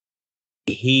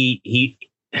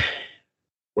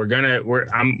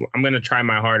gonna try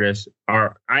my hardest.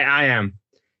 Or I am.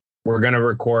 We're gonna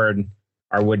record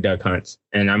our wood duck hunts,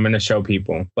 and I'm gonna show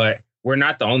people. But we're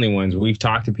not the only ones. We've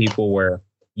talked to people where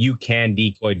you can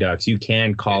decoy ducks, you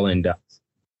can call in ducks.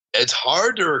 It's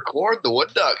hard to record the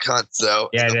wood duck hunts, though.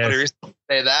 Yeah, the only reason I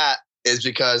say that is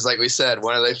because, like we said,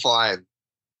 when are they flying?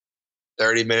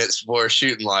 30 minutes before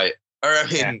shooting light. Or, I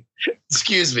mean,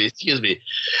 excuse me.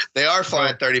 They are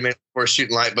flying 30 minutes before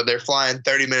shooting light, but they're flying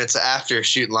 30 minutes after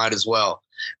shooting light as well.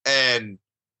 And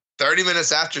 30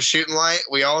 minutes after shooting light,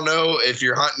 we all know if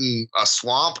you're hunting a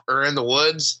swamp or in the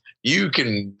woods, you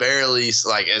can barely,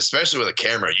 like, especially with a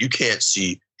camera, you can't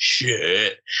see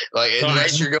shit. Like,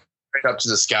 unless you're going straight up to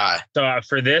the sky. So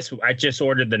for this, I just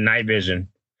ordered the night vision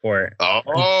for it.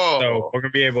 Oh. So we're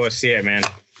going to be able to see it, man.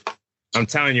 I'm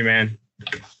telling you, man.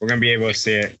 We're going to be able to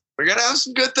see it. We're going to have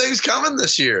some good things coming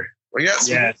this year. We got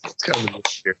some good things coming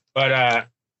this year. But,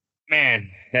 man,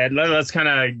 let's kind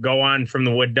of go on from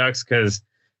the wood ducks because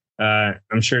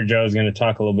I'm sure Joe's going to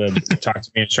talk a little bit, talk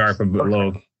to me and Sharp a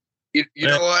little. You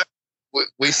know what?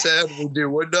 We said we do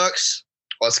wood ducks.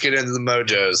 Let's get into the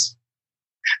mojos.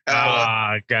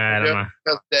 Oh, God.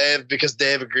 Because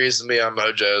Dave agrees with me on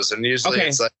mojos. And usually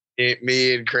it's like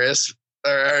me and Chris,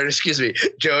 or excuse me,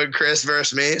 Joe and Chris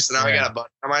versus me. So now I got a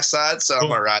button on my side. So I'm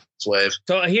going to ride this wave.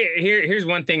 So here's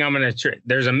one thing I'm going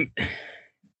to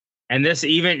and this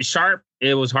even Sharp,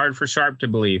 it was hard for Sharp to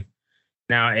believe.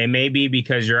 Now, it may be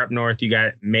because you're up north, you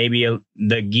got maybe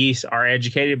the geese are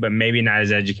educated, but maybe not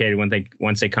as educated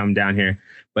once they come down here.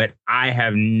 But I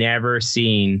have never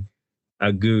seen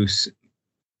a goose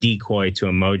decoy to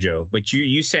a mojo. But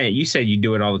you said you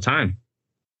do it all the time.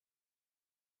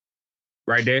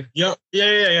 Right, Dave? Yeah.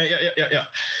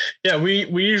 Yeah, we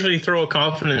usually throw a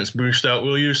confidence boost out.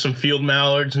 We'll use some field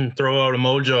mallards and throw out a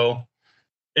mojo.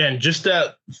 And just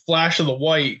that flash of the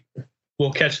white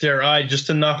will catch their eye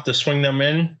just enough to swing them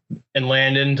in and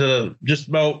land into just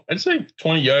about, I'd say,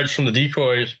 20 yards from the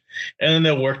decoys. And then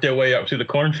they'll work their way up through the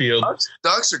cornfield.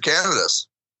 Ducks or Canadas?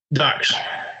 Ducks.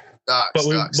 But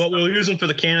we'll use them for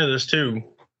the Canadas too.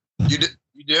 You do?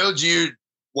 Do you,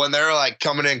 when they're like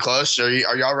coming in close, are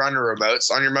y'all running remotes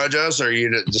on your mojos, or are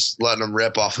you just letting them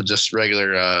rip off of just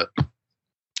regular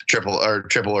triple or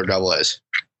double A's?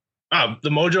 The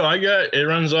mojo I got, it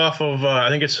runs off of I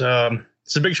think it's a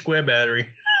big square battery.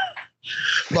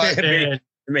 But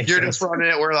you're just running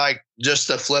it where like just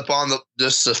to flip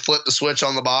the switch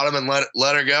on the bottom and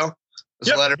let her go.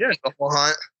 Let her the whole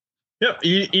hunt. Yep,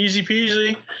 easy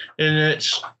peasy. And it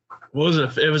was a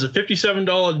 $57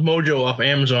 mojo off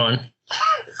Amazon.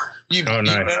 You've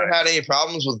never had any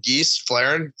problems with geese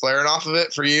flaring off of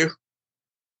it for you?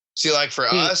 See, like for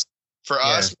us,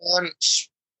 man,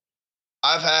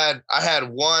 I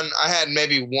had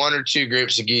maybe one or two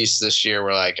groups of geese this year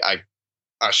where like I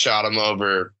shot them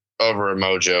over a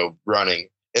mojo running.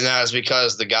 And that was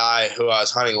because the guy who I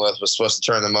was hunting with was supposed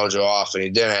to turn the mojo off and he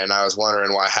didn't. And I was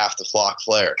wondering why half the flock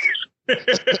flared.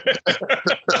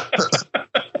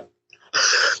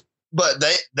 But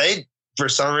they for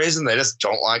some reason they just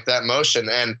don't like that motion.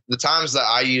 And the times that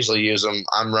I usually use them,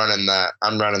 I'm running that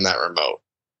remote.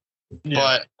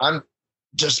 Yeah. But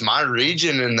just my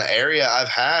region in the area I've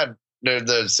had,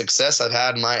 the success I've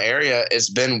had in my area, it's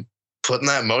been putting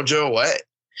that mojo away.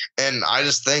 And I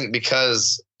just think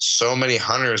because so many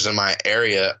hunters in my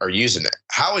area are using it.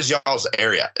 How is y'all's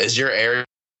area? Is your area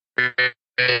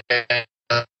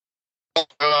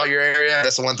your area?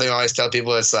 That's the one thing I always tell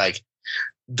people. It's like,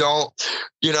 don't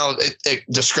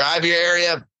describe your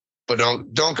area, but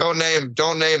don't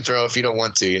name throw if you don't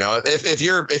want to. You know, if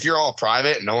you're all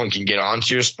private and no one can get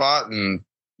onto your spot, and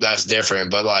that's different.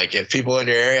 But like if people in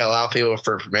your area allow people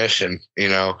for permission, you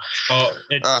know.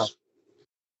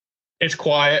 It's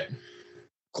quiet.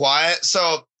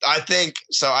 So I think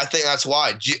that's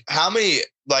why. How many,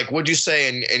 like, would you say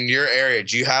in your area,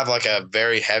 do you have like a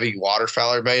very heavy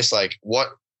waterfowler base? Like what,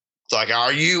 like,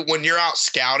 are you, when you're out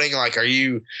scouting, like, are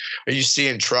you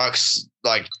seeing trucks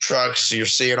you're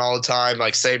seeing all the time,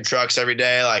 like same trucks every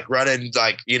day, like running,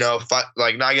 like, you know,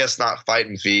 I guess not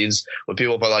fighting feeds with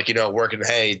people, but like, you know, working,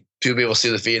 hey, two people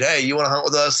see the feed. Hey, you want to hunt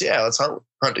with us? Yeah, let's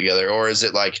hunt together. Or is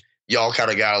it like y'all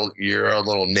kind of got your own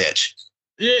little niche?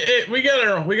 Yeah, we got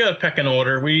a pecking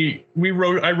order.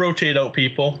 I rotate out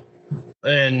people,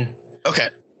 and okay,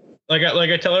 like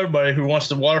I tell everybody who wants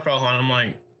to waterfowl hunt, I'm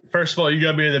like, first of all, you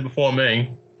gotta be there before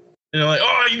me. And they're like,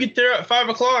 oh, you get there at 5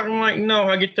 o'clock. I'm like, no,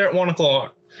 I get there at 1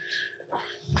 o'clock.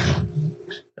 And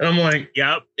I'm like,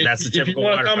 yep, that's the typical. If you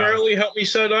want to come early, help me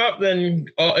set up, then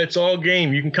it's all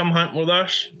game. You can come hunt with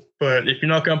us, but if you're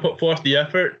not gonna put forth the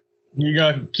effort, you're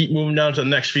gonna keep moving down to the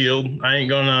next field. I ain't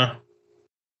gonna.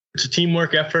 It's a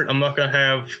teamwork effort. I'm not going to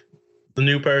have the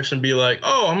new person be like,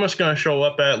 oh, I'm just going to show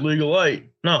up at Legal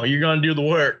Light. No, you're going to do the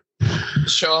work.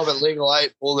 Show up at Legal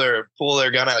Light, pull their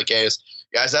gun out of the case.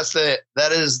 Guys,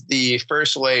 that is the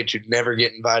first way to never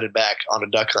get invited back on a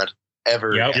duck hunt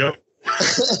ever. Yep.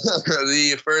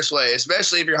 The first way,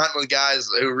 especially if you're hunting with guys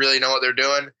who really know what they're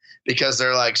doing, because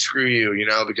they're like, screw you, you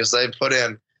know, because they put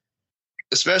in,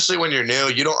 especially when you're new,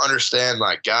 you don't understand,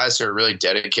 like, guys who are really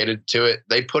dedicated to it,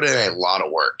 they put in a lot of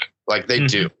work. Like they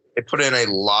do. They put in a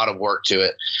lot of work to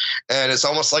it, and it's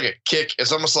almost like a kick.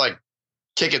 It's almost like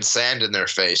kicking sand in their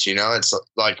face. You know, it's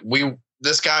like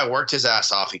this guy worked his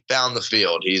ass off. He found the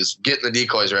field. He's getting the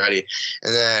decoys ready,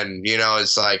 and then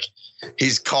it's like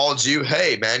he's called you.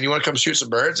 Hey man, you want to come shoot some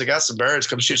birds? I got some birds.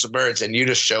 Come shoot some birds, and you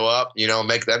just show up.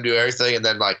 Make them do everything, and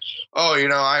then like, oh,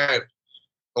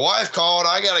 the wife called.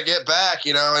 I got to get back.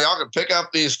 Y'all can pick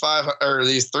up these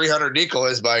 300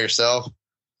 decoys by yourself.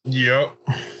 Yep.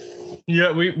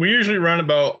 Yeah, we usually run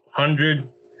about 100,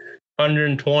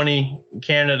 120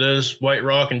 Canada's White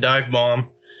Rock and Dive Bomb.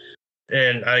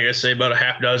 And I guess say about a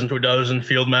half dozen to a dozen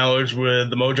field mallards with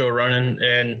the Mojo running.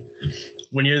 And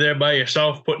when you're there by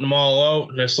yourself putting them all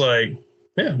out, it's like,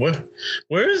 yeah,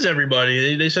 where is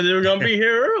everybody? They said they were going to be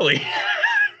here early.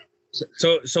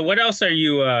 So what else are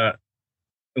you,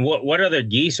 what other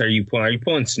geese are you pulling? Are you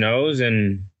pulling snows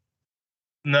and?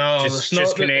 No,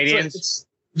 just Canadians? It's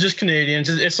just Canadians.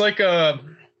 It's like a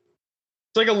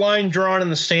line drawn in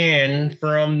the sand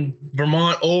from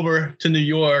Vermont over to New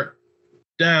York.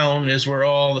 Down is where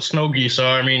all the snow geese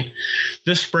are. I mean,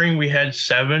 this spring we had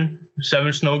seven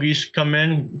snow geese come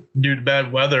in due to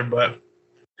bad weather, but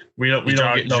we don't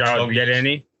get no snow geese. Get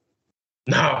any?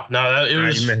 No, it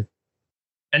was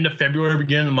end of February,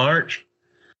 beginning of March.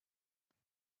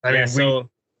 So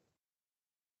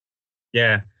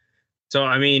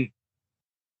I mean,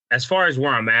 as far as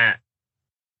where I'm at,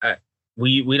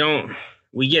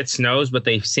 we get snows, but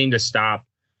they seem to stop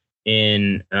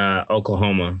in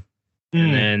Oklahoma.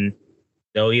 And then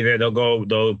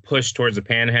they'll push towards the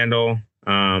Panhandle.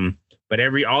 But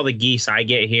all the geese I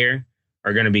get here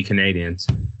are going to be Canadians,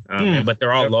 but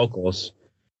they're all locals.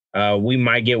 We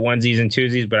might get onesies and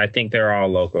twosies, but I think they're all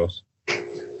locals.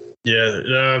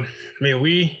 Yeah,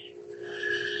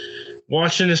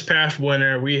 watching this past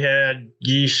winter, we had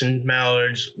geese and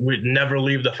mallards. We'd never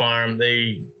leave the farm.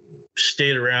 They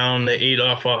stayed around. They ate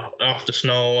off the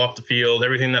snow, off the field,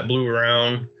 everything that blew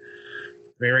around.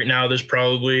 I mean, right now there's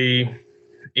probably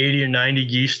 80 or 90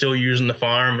 geese still using the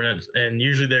farm, and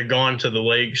usually they're gone to the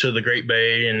lakes or the Great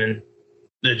Bay, and then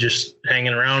they're just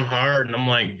hanging around hard. And I'm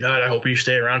like, God, I hope you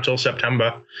stay around till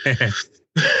September.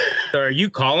 So are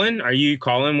you calling?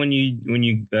 When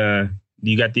you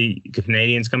got the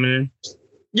Canadians coming in?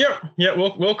 Yeah.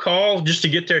 We'll call just to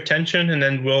get their attention, and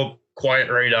then we'll quiet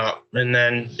right up. And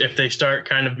then if they start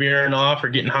kind of veering off or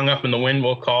getting hung up in the wind,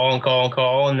 we'll call,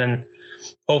 and then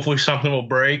hopefully something will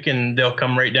break and they'll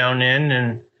come right down in,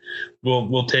 and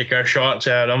we'll take our shots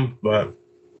at them. But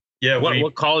yeah,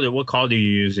 what call do you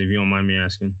use, if you don't mind me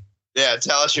asking? Yeah,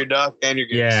 tell us your duck and your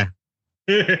goose. Yeah.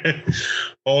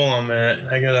 Hold on a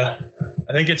minute.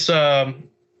 I think it's a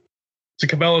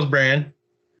Cabela's brand.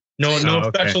 No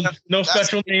special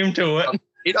name to it.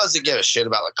 He doesn't give a shit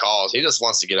about the calls. He just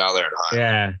wants to get out there and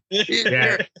hunt.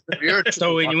 Yeah.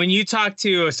 So when you talk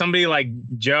to somebody like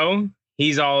Joe,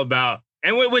 he's all about,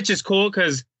 and which is cool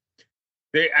because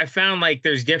I found like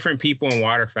there's different people in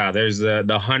waterfowl. There's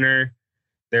the hunter,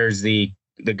 there's the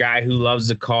guy who loves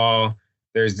the call,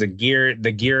 there's the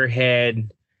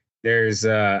gearhead, there's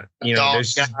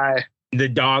there's guy. The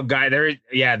dog guy.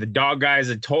 The dog guy is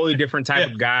a totally different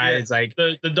type of guy. Yeah. It's like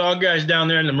the dog guy's down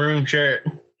there in the maroon shirt.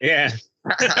 Yeah. So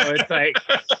it's like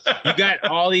you got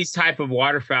all these type of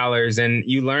waterfowlers, and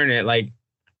you learn it. Like,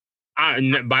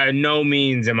 by no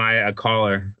means am I a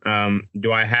caller.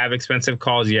 Do I have expensive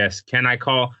calls? Yes. Can I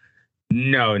call?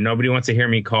 No. Nobody wants to hear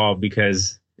me call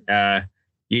because your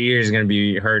ears are going to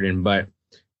be hurting. But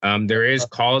there is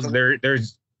calls.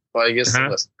 There's. Well, I guess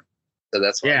so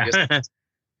that's why. Yeah. I guess.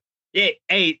 Yeah.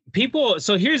 Hey, people.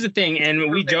 So here's the thing,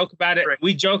 and we joke about it.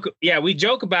 We joke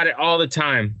about it all the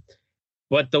time.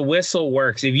 But the whistle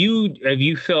works. If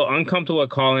you feel uncomfortable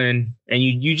with calling and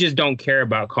you just don't care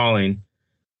about calling,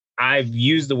 I've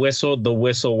used the whistle. The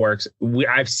whistle works.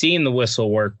 I've seen the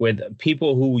whistle work with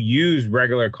people who use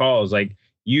regular calls, like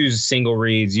use single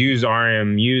reads, use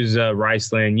RM, use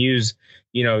Riceland, use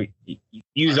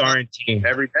RNT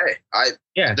every day.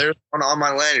 There's one on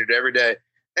my lanyard every day.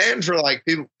 And for like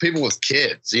people with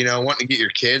kids, wanting to get your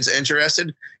kids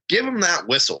interested, give them that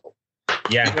whistle.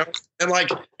 Yeah. And like,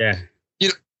 yeah.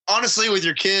 Honestly, with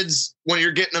your kids, when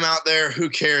you're getting them out there, who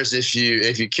cares if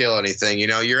you kill anything?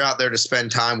 You're out there to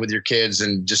spend time with your kids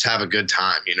and just have a good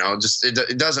time. Just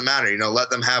it doesn't matter. Let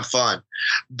them have fun.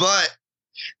 But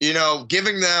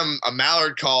giving them a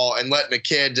mallard call and letting a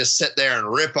kid just sit there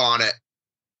and rip on it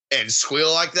and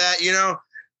squeal like that,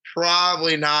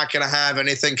 probably not going to have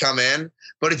anything come in.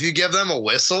 But if you give them a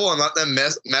whistle and let them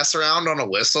mess around on a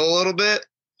whistle a little bit,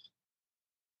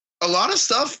 a lot of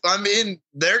stuff. I mean,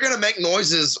 they're going to make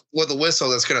noises with a whistle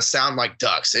that's going to sound like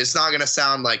ducks. It's not going to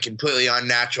sound like completely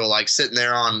unnatural, like sitting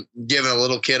there on giving a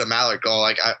little kid a mallard call.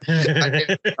 Like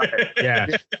Yeah.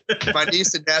 My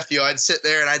niece and nephew, I'd sit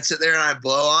there and I'd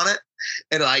blow on it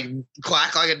and like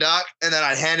quack like a duck. And then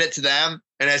I'd hand it to them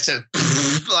and it said,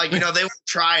 like, you know, they would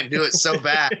try and do it so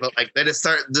bad, but like they just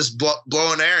start just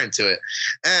blowing air into it.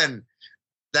 And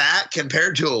that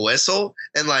compared to a whistle,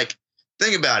 and like,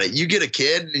 think about it. You get a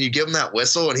kid and you give him that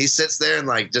whistle and he sits there and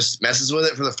like just messes with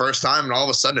it for the first time. And all of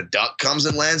a sudden a duck comes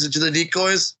and lands into the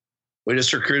decoys. We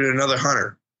just recruited another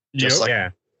hunter. Just like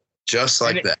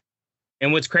that.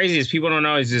 And what's crazy is people don't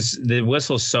know is this, the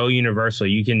whistle's so universal.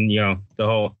 You can, you know, the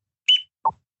whole,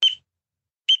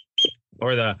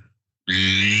 or the,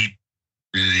 you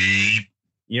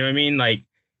know what I mean? Like,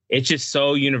 it's just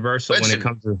so universal when it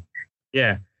comes to,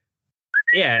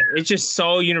 yeah, it's just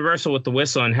so universal with the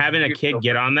whistle, and having a kid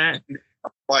get on that.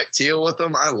 White teal with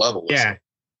them, I love a whistle. Yeah.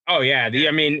 Oh yeah.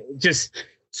 I mean, just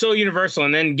so universal,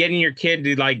 and then getting your kid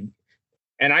to like,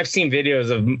 and I've seen videos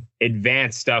of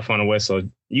advanced stuff on a whistle.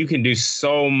 You can do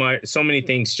so many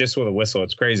things just with a whistle.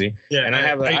 It's crazy. Yeah, and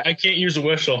I can't use a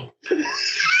whistle.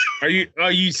 Are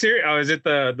you serious? Oh, is it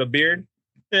the beard?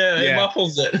 Yeah, it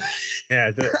muffles it.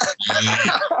 Yeah.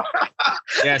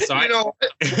 Yeah. So you know,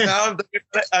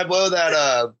 I blow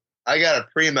that. I got a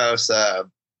Primos.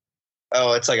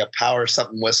 It's like a power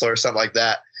something whistle or something like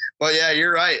that. But yeah,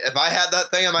 you're right. If I had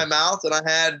that thing in my mouth and I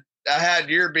had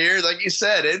your beard, like you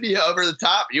said, it'd be over the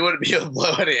top. You wouldn't be able to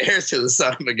blow any air to the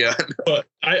son of a gun. But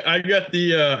I got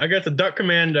the Duck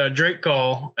Command Drake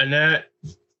call, and that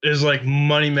is like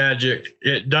money magic.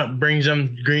 It brings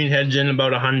them greenheads in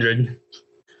about 100.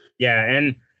 Yeah,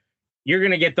 and you're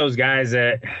gonna get those guys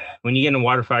that when you get in a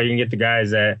waterfowl, you can get the guys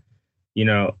that, you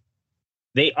know,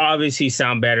 they obviously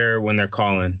sound better when they're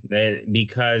calling.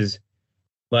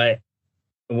 But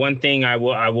one thing I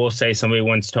will say, somebody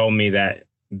once told me that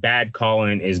bad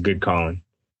calling is good calling.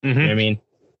 Mm-hmm. You know what I mean?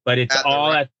 But it's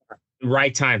all at the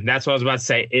right time. That's what I was about to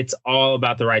say. It's all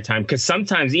about the right time. Because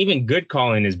sometimes even good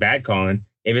calling is bad calling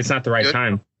if it's not the right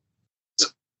time.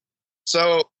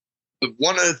 So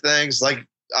one of the things, like,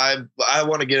 I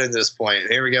want to get into this point.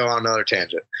 Here we go on another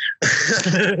tangent.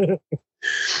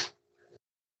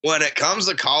 When it comes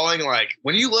to calling, like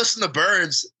when you listen to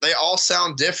birds, they all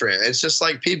sound different. It's just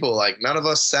like people, like none of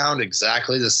us sound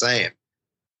exactly the same,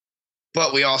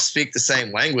 but we all speak the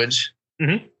same language.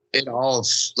 Mm-hmm. It all,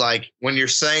 like when you're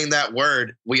saying that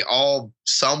word, we all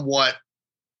somewhat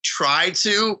try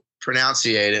to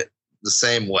pronunciate it the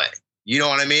same way. You know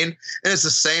what I mean? And it's the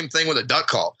same thing with a duck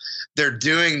call. They're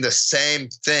doing the same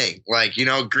thing. Like, you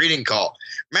know, greeting call.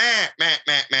 Meh, meh,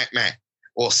 meh, meh, meh.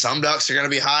 Well, some ducks are going to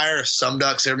be higher. Some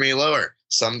ducks are going to be lower.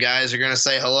 Some guys are going to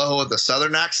say hello with a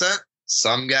southern accent.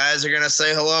 Some guys are going to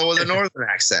say hello with a northern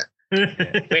accent.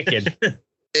 Wicked.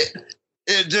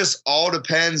 It just all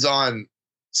depends on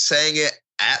saying it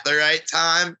at the right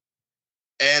time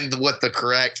and with the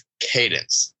correct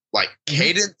cadence. Like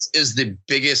cadence is the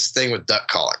biggest thing with duck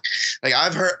calling. Like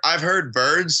I've heard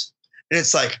birds and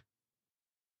it's like,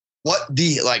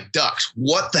 ducks,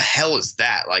 what the hell is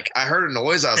that? Like I heard a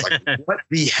noise. I was like, what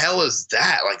the hell is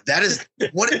that? Like that is,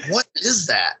 what is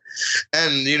that?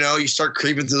 And you know, you start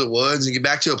creeping through the woods and get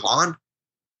back to a pond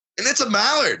and it's a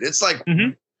mallard. It's like,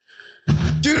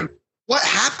 dude, what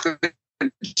happened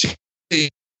to me?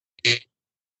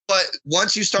 But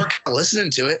once you start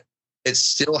listening to it, it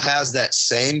still has that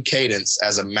same cadence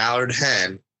as a mallard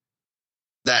hen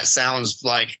that sounds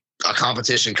like a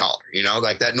competition caller, you know,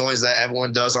 like that noise that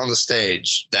everyone does on the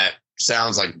stage that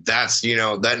sounds like that's, you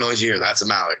know, that noise here, that's a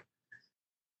mallard.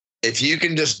 If you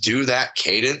can just do that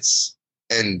cadence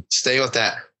and stay with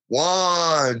that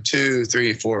 1, 2,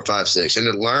 3, 4, 5, 6,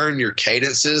 and to learn your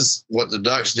cadences, what the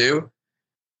ducks do,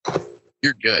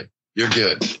 you're good. You're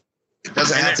good. It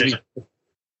doesn't have to be.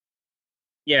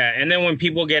 Yeah, and then when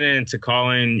people get into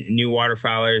calling new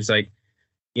waterfowlers, like,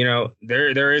 you know,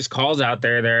 there is calls out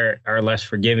there that are less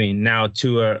forgiving. Now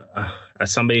to a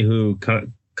somebody who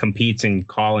competes in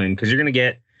calling, because you're going to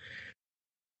get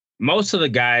most of the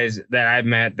guys that I've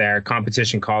met that are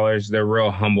competition callers, they're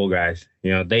real humble guys.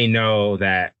 You know, they know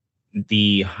that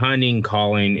the hunting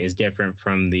calling is different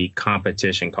from the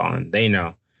competition calling. They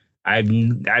know. I've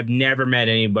never met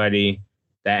anybody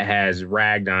that has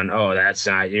ragged on, oh, that's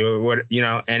not you, you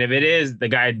know, and if it is, the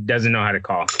guy doesn't know how to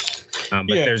call. But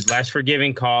there's less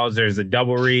forgiving calls. There's the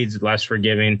double reads, less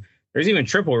forgiving. There's even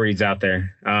triple reads out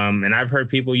there. And I've heard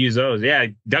people use those. Yeah,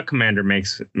 Duck Commander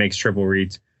makes triple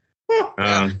reads.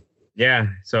 Yeah,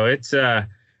 so it's, I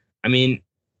mean,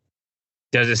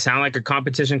 does it sound like a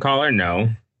competition caller? No.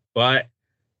 But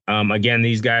again,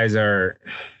 these guys are,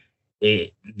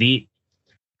 the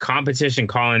competition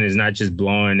calling is not just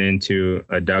blowing into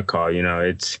a duck call.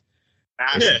 It's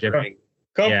different.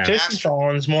 Competition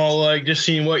calling is more like just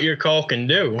seeing what your call can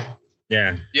do.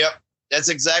 Yeah. Yep. That's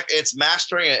exactly. It's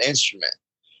mastering an instrument,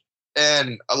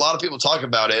 and a lot of people talk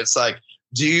about it. It's like,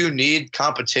 do you need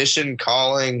competition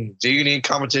calling? Do you need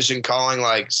competition calling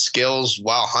like skills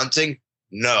while hunting?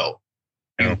 No,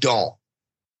 you don't.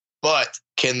 But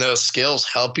can those skills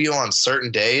help you on certain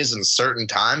days and certain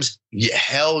times? Yeah,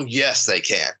 hell yes, they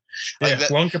can. Like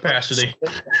lung capacity.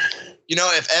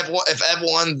 If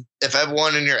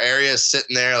everyone in your area is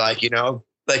sitting there, like,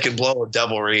 they can blow a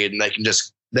double reed and they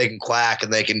can clack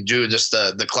and they can do just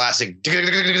the classic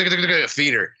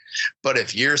feeder. But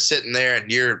if you're sitting there and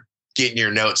you're getting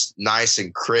your notes nice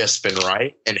and crisp and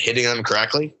right and hitting them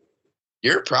correctly,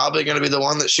 you're probably going to be the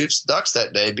one that shoots ducks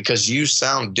that day because you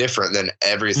sound different than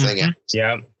everything else.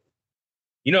 Yeah.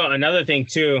 Another thing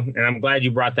too, and I'm glad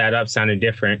you brought that up, sounding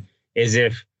different, is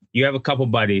if you have a couple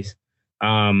buddies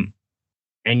and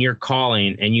you're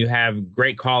calling and you have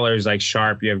great callers like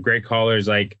Sharp, you have great callers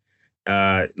like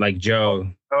Joe.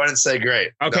 I wouldn't say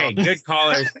great. Okay, no. Good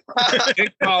callers.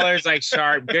 Good callers like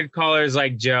Sharp, good callers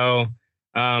like Joe.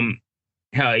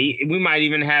 Hell, we might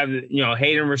even have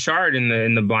Hayden Richard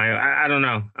in the blind. I don't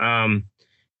know.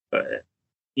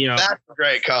 That's a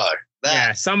great caller.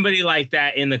 Yeah, somebody like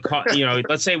that in the call.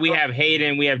 Let's say we have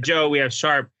Hayden, we have Joe, we have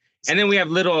Sharp, and then we have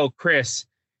little old Chris.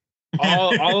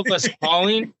 All of us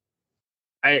calling.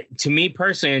 To me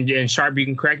personally, and Sharp, you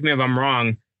can correct me if I'm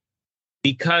wrong,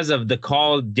 because of the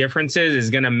call differences is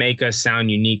going to make us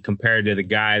sound unique compared to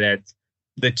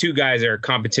the two guys that are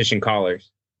competition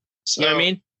callers. So, you know what I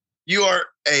mean? You are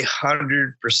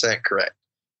 100% correct.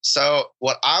 So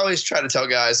what I always try to tell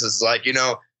guys is like you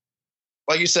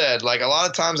said, like a lot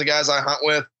of times the guys I hunt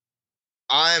with,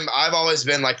 I've always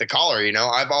been like the caller,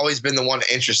 I've always been the one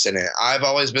interested in it. I've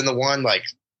always been the one, like,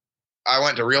 I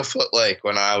went to Reelfoot Lake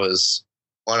when I was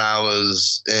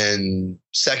in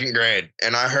second grade,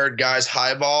 and I heard guys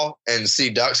highball and see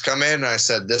ducks come in, and I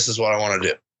said, this is what I want to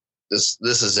do. This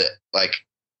is it. Like,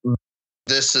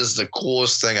 this is the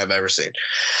coolest thing I've ever seen.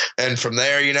 And from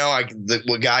there,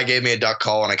 the guy gave me a duck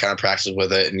call and I kind of practiced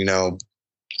with it, and,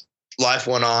 life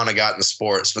went on. I got into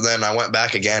sports, but then I went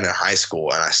back again in high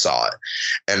school and I saw it.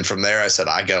 And from there I said,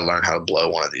 I got to learn how to blow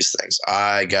one of these things.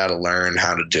 I got to learn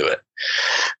how to do it.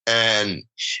 And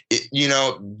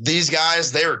these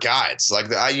guys, they were guides.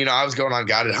 Like I was going on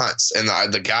guided hunts and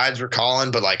the guides were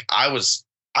calling, but like I was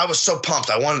so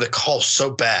pumped. I wanted to call so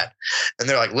bad. And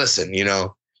they're like, listen,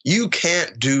 you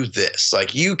can't do this.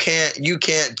 Like you can't do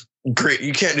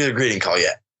the greeting call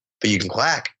yet, but you can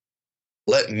clack.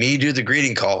 Let me do the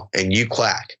greeting call and you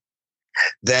clack.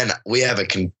 Then we have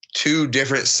two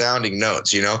different sounding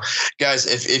notes, guys.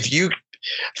 If you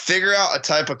figure out a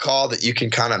type of call that you can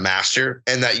kind of master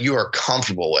and that you are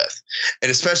comfortable with,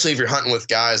 and especially if you're hunting with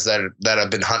guys that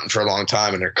have been hunting for a long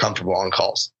time and they're comfortable on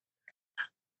calls,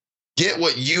 get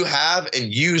what you have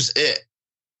and use it.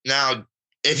 Now,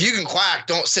 if you can quack,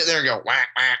 don't sit there and go whack,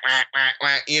 whack, whack, whack,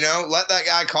 whack. Let that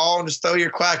guy call and just throw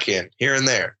your quack in here and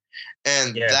there.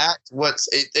 And that's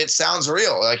it sounds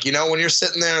real. Like, when you're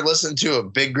sitting there listening to a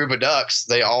big group of ducks,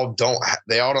 they all don't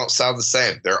sound the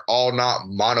same. They're all not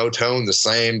monotone, the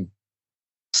same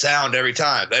sound every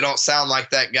time. They don't sound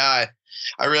like that guy.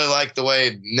 I really like the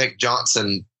way Nick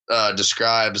Johnson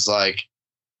describes like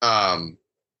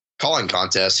calling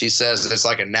contests. He says it's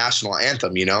like a national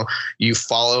anthem, you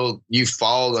follow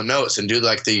the notes and do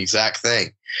like the exact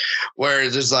thing.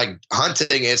 Whereas there's like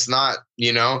hunting, it's not,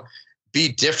 be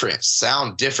different,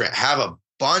 sound different, have a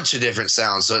bunch of different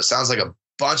sounds. So it sounds like a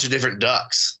bunch of different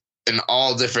ducks in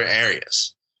all different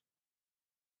areas.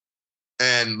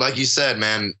 And like you said,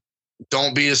 man,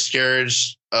 don't be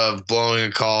discouraged of blowing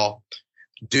a call.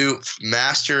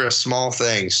 Master a small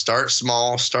thing. Start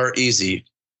small, start easy.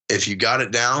 If you got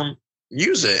it down,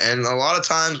 use it. And a lot of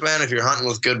times, man, if you're hunting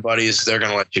with good buddies, they're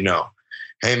going to let you know.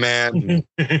 Hey, man.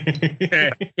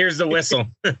 Here's the whistle.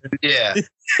 Yeah.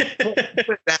 Put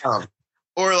it down.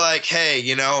 Or like, hey,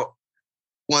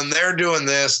 when they're doing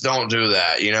this, don't do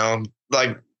that.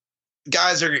 Like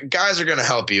guys are going to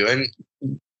help you. And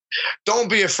don't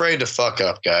be afraid to fuck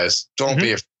up, guys. Don't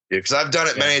be afraid, because I've done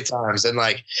it many times. And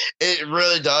like, it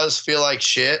really does feel like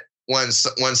shit when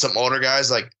some older guys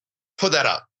like, put that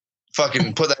up.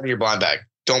 Fucking put that in your blind bag.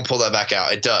 Don't pull that back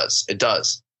out. It does.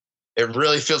 It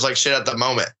really feels like shit at the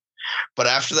moment. But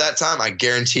after that time, I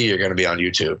guarantee you're going to be on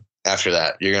YouTube. After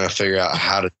that, you're going to figure out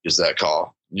how to use that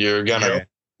call. You're going to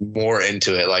more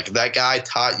into it. Like that guy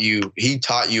taught you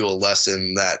a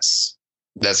lesson that's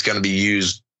going to be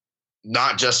used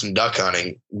not just in duck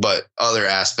hunting, but other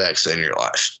aspects in your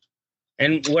life.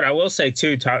 And what I will say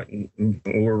too,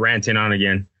 we're ranting on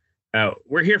again.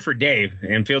 We're here for Dave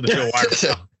and Field to Field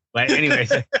Waterfowl. But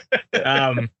anyways,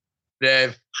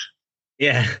 Dave.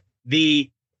 Yeah,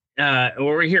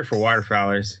 we're here for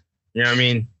waterfowlers. You know what I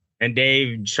mean? And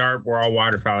Dave, Sharp, we're all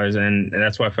waterfowlers, and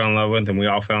that's what I fell in love with, and we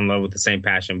all fell in love with the same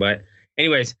passion. But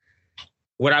anyways,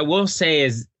 what I will say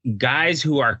is guys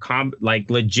who are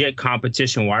legit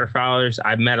competition waterfowlers,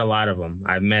 I've met a lot of them.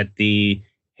 I've met the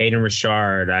Hayden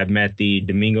Richard. I've met the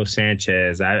Domingo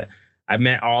Sanchez. I've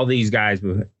met all these guys.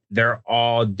 They're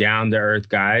all down to earth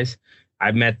guys.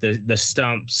 I've met the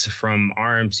Stumps from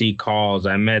RMC Calls.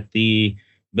 I met the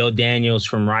Bill Daniels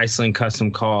from Riceland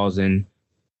Custom Calls, and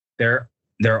they're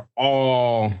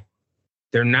not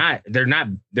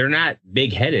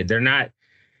big headed. They're not.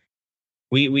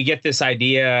 We get this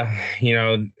idea, you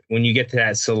know, when you get to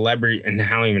that celebrity, and I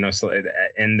don't even know,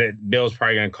 and Bill's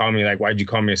probably gonna call me like, "Why'd you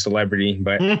call me a celebrity?"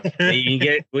 But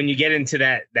when you get into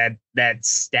that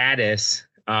status,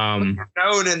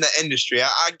 known in the industry.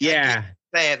 I get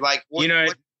saying, like, when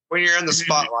you're in the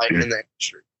spotlight in the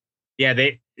industry. Yeah,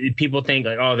 people think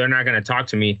like, oh, they're not gonna talk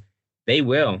to me. They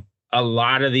will. A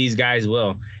lot of these guys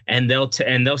will, and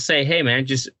they'll say, "Hey, man,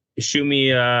 just shoot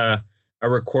me a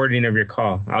recording of your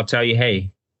call. I'll tell you, hey,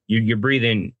 you're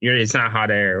breathing. It's not hot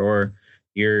air, or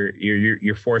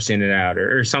you're forcing it out,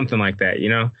 or something like that, you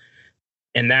know."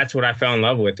 And that's what I fell in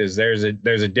love with. Is there's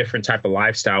a different type of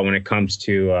lifestyle when it comes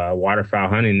to waterfowl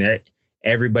hunting. That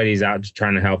everybody's out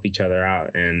trying to help each other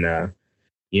out, and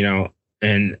you know,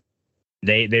 and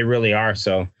they really are.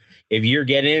 So if you're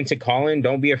getting into calling,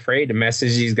 don't be afraid to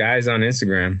message these guys on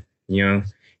Instagram. You know,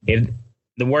 if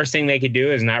the worst thing they could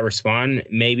do is not respond.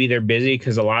 Maybe they're busy,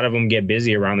 because a lot of them get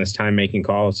busy around this time making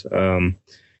calls.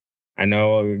 I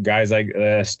know guys like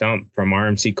Stump from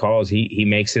RMC Calls. He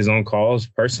makes his own calls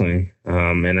personally.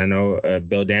 And I know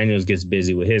Bill Daniels gets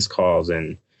busy with his calls,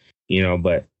 and, you know,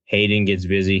 but Hayden gets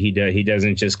busy. He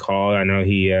doesn't just call. I know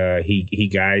he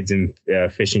guides in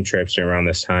fishing trips around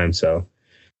this time. So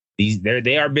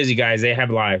they are busy guys. They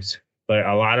have lives, but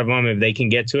a lot of them, if they can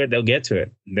get to it, they'll get to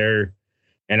it.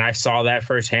 And I saw that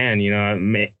firsthand. You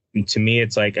know, to me,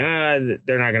 it's like, they're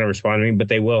not going to respond to me, but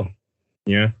they will.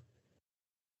 You know.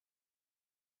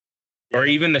 Or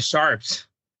even the Sharps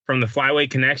from the Flyweight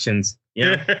Connections.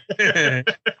 Yeah.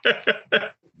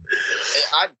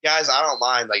 Guys, I don't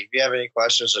mind. Like, if you have any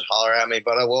questions, just holler at me.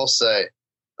 But I will say,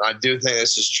 I do think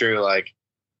this is true. Like,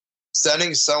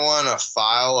 sending someone a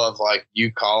file of like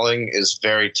you calling is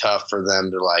very tough for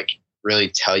them to like really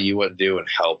tell you what to do and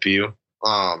help you.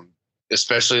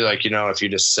 Especially like, you know, if you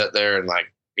just sit there and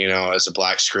like, you know, as a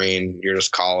black screen, you're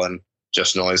just calling,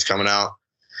 just noise coming out.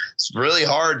 It's really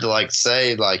hard to like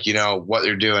say like, you know, what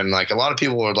you're doing. Like, a lot of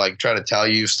people would like try to tell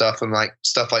you stuff and like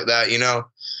stuff like that, you know.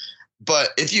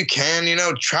 But if you can, you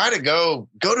know, try to go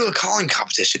to a calling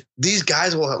competition. These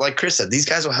guys will, like Chris said, these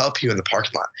guys will help you in the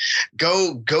parking lot.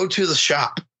 Go to the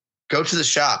shop. Go to the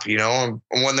shop, you know,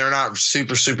 when they're not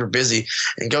super, super busy,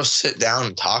 and go sit down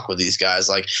and talk with these guys.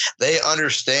 Like, they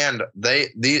understand. A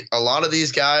lot of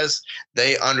these guys,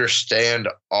 they understand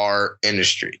our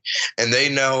industry, and they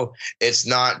know it's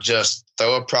not just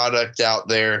throw a product out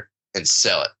there and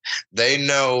sell it. They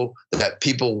know that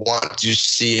people want to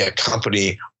see a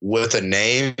company with a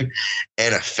name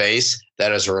and a face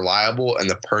that is reliable and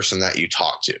the person that you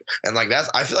talk to. And like that,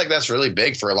 I feel like that's really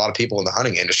big for a lot of people in the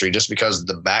hunting industry, just because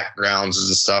the backgrounds and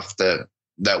stuff that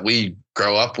we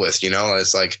grow up with, you know.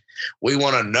 It's like, we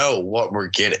want to know what we're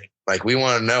getting. Like, we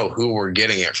want to know who we're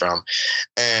getting it from.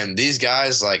 And these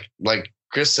guys, like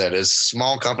Chris said, as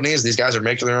small companies, these guys are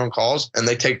making their own calls, and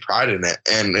they take pride in it.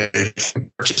 And if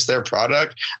you purchase their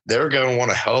product, they're going to want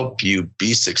to help you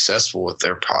be successful with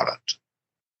their product.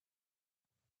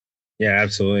 Yeah,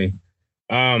 absolutely.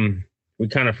 We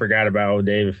kind of forgot about old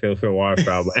David Field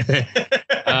Waterfowl,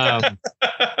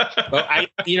 but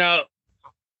you know,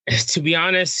 to be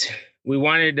honest, we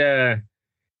wanted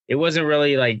it wasn't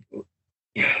really like,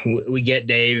 we get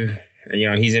Dave, you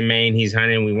know, he's in Maine, he's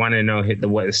hunting. We want to know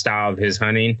what the style of his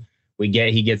hunting.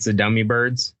 He gets the dummy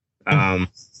birds, and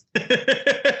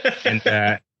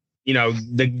you know,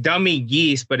 the dummy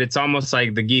geese, but it's almost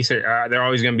like the geese they're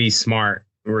always going to be smart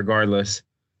regardless.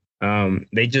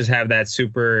 They just have that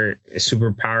super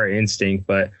power instinct,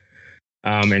 but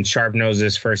and Sharp knows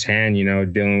this firsthand, you know,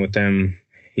 dealing with them.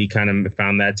 He kind of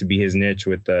found that to be his niche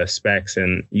with the specs.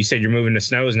 And you said you're moving to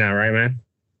Snows now, right, man?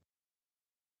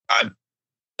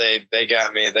 They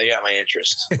got me. They got my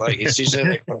interest. Like, it's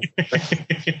usually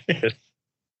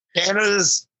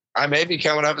Canada's. I may be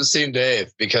coming up and seeing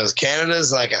Dave, because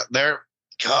Canada's like,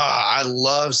 I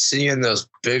love seeing those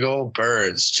big old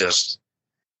birds just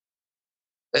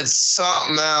It's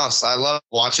something else. I love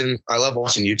watching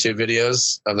YouTube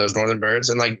videos of those northern birds,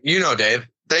 and like Dave,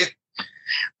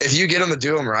 if you get them to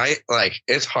do them right, like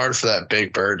it's hard for that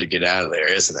big bird to get out of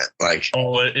there, isn't it? Like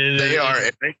they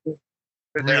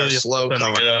are slow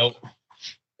coming out.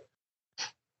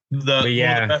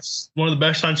 One of the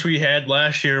best hunts we had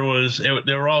last year was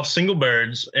they were all single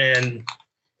birds, and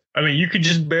I mean you could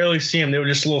just barely see them. They were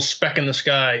just a little speck in the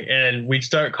sky, and we'd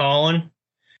start calling.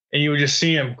 And you would just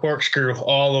see them corkscrew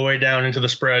all the way down into the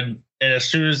spread. And as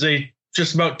soon as they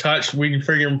just about touched, we'd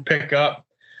figure them pick up.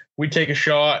 We'd take a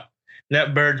shot. And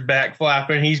that bird's back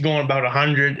flapping. He's going about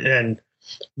 100. And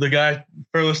the guy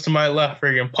furthest to my left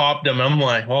friggin' popped him. I'm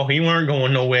like, well, he weren't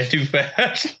going nowhere too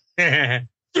fast. I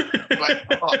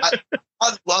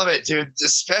love it, dude.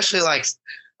 Especially like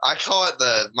I call it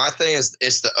my thing is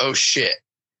it's the oh shit.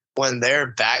 When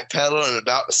they're backpedaling and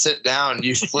about to sit down,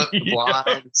 you flip the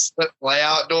blind, lay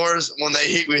outdoors. When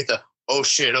they hit with the oh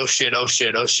shit, oh shit, oh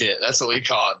shit, oh shit. That's what we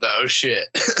call it, the oh shit.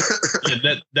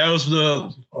 that was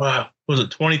was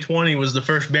it 2020 was the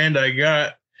first band I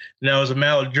got. And that was a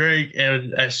Mallard Drake.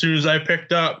 And as soon as I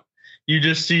picked up, you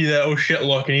just see that oh shit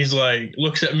look. And he's like,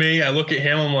 looks at me. I look at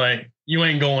him. I'm like, you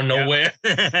ain't going nowhere.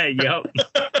 Yep.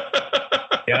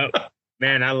 Yep.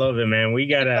 Man, I love it, man. We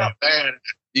got to.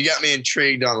 You got me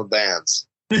intrigued on the bands.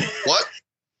 What?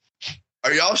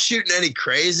 Are y'all shooting any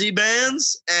crazy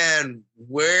bands? And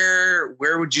where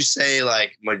would you say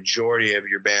like majority of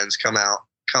your bands come out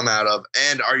of?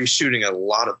 And are you shooting a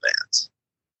lot of bands?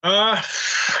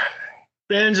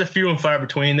 Bands are few and far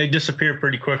between. They disappear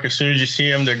pretty quick. As soon as you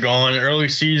see them, they're gone. Early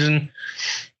season,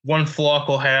 one flock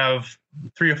will have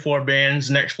 3 or 4 bands.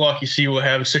 Next flock you see will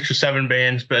have 6 or 7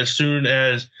 bands. But as soon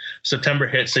as September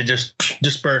hits, they just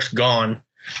disperse, gone.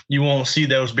 You won't see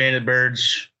those banded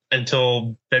birds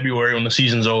until February when the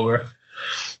season's over.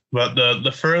 But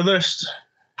the furthest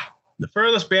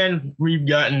band we've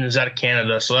gotten is out of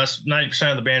Canada. So that's 90%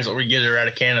 of the bands that we get are out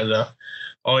of Canada.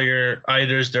 All your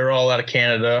eiders, they're all out of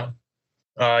Canada.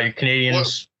 Your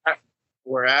Canadians.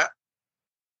 Where at?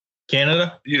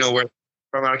 Canada. You know where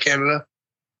from out of Canada?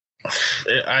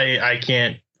 I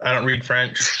can't. I don't read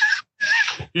French.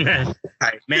 Man,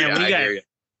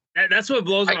 that's what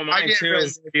blows my mind too.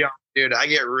 Dude, I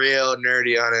get real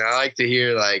nerdy on it. I like to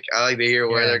hear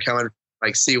where they're coming.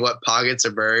 Like, see what pockets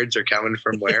of birds are coming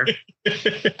from where.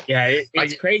 Yeah,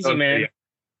 it's crazy, man.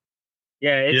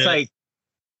 Yeah, it's like,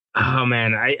 oh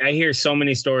man, I hear so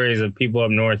many stories of people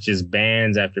up north, just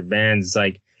bands after bands. It's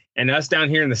like, and us down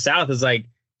here in the south is like,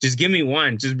 just give me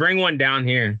one, just bring one down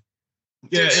here.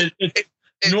 Yeah,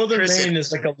 Northern Maine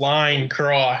is like a line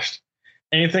crossed.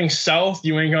 Anything south,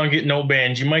 you ain't gonna get no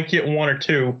bands. You might get 1 or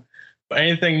 2, but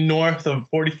anything north of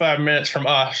 45 minutes from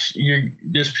us, you're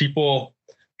just people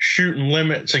shooting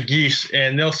limits of geese,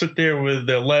 and they'll sit there with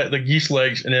the geese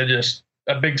legs, and they're just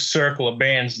a big circle of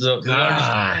bands. The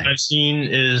largest I've seen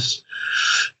is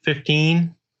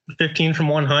 15 from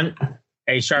one hunt.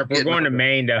 Hey, Sharp, we're going to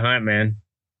Maine to hunt, man.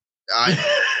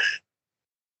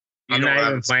 I'm not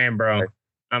even playing, bro.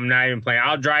 I'm not even playing.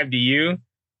 I'll drive to you.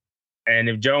 And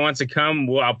if Joe wants to come,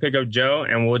 I'll pick up Joe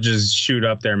and we'll just shoot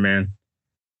up there, man.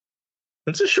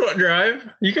 It's a short drive.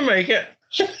 You can make it.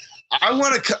 I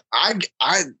want to.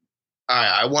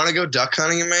 I want to go duck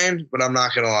hunting in Maine, but I'm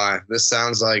not gonna lie. This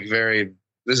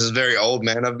is very old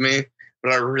man of me.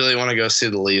 But I really want to go see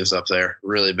the leaves up there,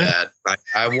 really bad.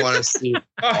 I want to see.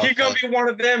 Oh, you're gonna be one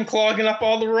of them clogging up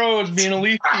all the roads, being a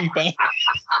leaf keeper.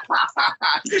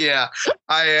 Yeah,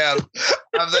 I am.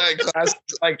 I'm that class.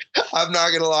 Like, I'm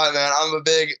not gonna lie, man. I'm a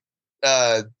big,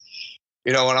 when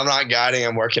I'm not guiding,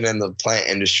 I'm working in the plant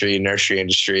industry, nursery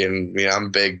industry, and I'm a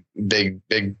big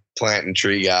plant and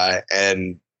tree guy.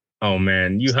 And oh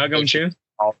man, you hug them too?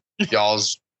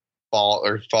 Y'all's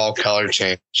fall color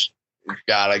change.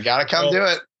 Gotta come do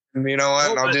it. You know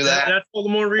what? I'll do that. That's all the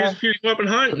more reason for you to come up and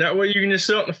hunt. That way you can just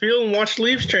sit out in the field and watch the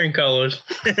leaves change colors.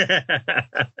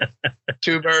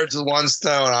 2 birds with 1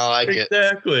 stone. I like it.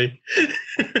 Exactly.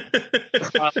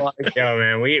 Yo,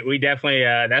 man, we definitely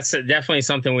that's definitely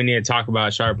something we need to talk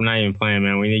about. Sharp, not even playing,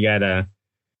 man.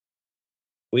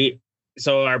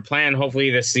 So our plan,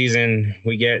 hopefully this season,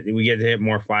 we get to hit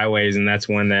more flyways, and that's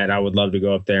one that I would love to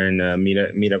go up there and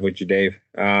meet up with you, Dave.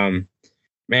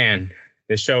 Man,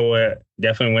 this show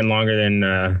definitely went longer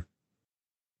than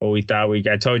what we thought.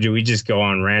 I told you we just go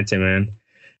on ranting,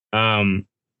 man.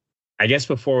 I guess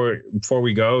before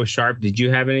we go, Sharp, did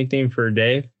you have anything for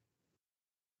Dave?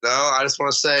 No, I just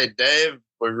want to say, Dave,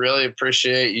 we really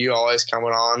appreciate you always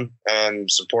coming on and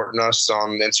supporting us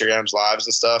on Instagram's lives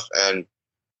and stuff. And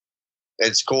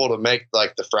it's cool to make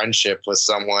like the friendship with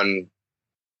someone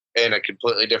in a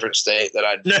completely different state that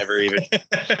I'd never even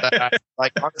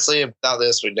like. Honestly, without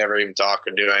this, we'd never even talk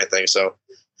or do anything. So,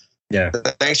 yeah,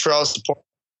 thanks for all the support.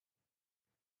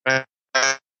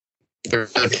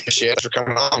 Appreciate it for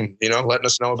coming on. Letting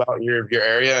us know about your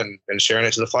area and sharing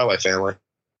it to the Flyway family.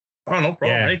 Oh, no problem.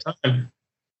 Yeah. Anytime.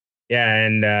 Yeah,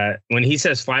 and when he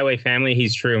says Flyway family,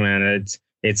 he's true, man.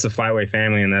 It's the Flyway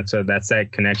family, and that's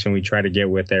that connection we try to get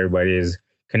with everybody, is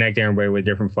connecting everybody with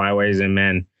different flyways. And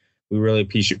man, we really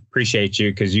appreciate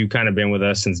you, because you kind of been with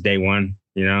us since day one,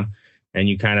 and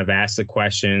you kind of asked the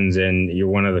questions, and you're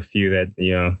one of the few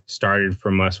that started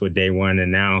from us with day one.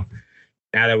 And now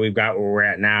that we've got where we're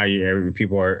at now,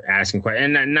 people are asking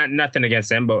questions, and not nothing against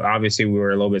them, but obviously we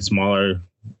were a little bit smaller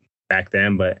back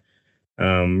then, but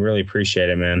really appreciate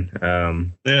it, man.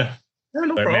 Yeah,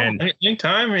 no problem. Man,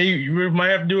 anytime we might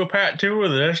have to do a part 2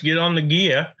 with us, get on the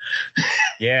gear.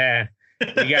 Yeah,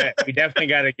 we definitely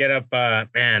got to get up,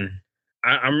 man.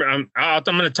 I'm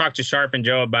going to talk to Sharp and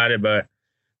Joe about it, but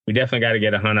we definitely got to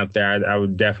get a hunt up there. I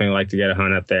would definitely like to get a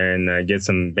hunt up there and get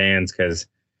some bands, because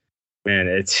man,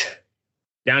 it's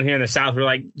down here in the South, we're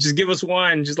like, just give us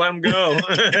one, just let them go.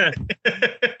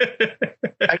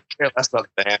 I care less about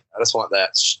the band. I just want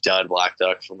that stud black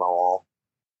duck for my wall.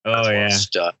 Oh, yeah.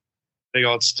 Stud. Big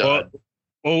old stud.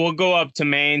 Well, we'll go up to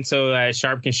Maine so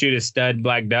Sharp can shoot a stud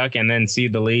black duck and then see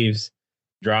the leaves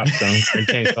drop some and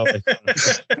change colors.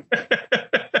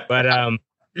 But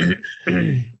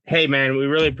hey, man, we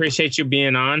really appreciate you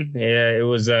being on. Yeah, it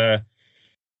was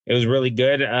really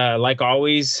good. Like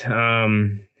always,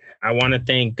 I want to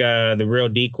thank The Real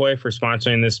Decoy for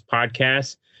sponsoring this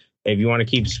podcast. If you want to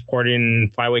keep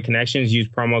supporting Flyway Connections, use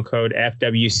promo code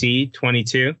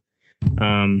FWC22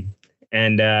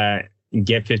 and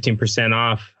get 15%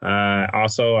 off.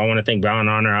 Also, I want to thank Valor and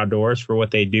Honor Outdoors for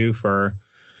what they do for,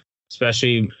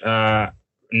 especially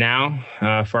now,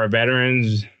 for our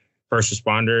veterans, first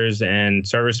responders, and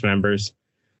service members.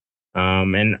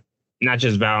 And not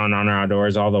just Valor and Honor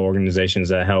Outdoors, all the organizations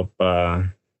that help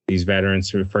these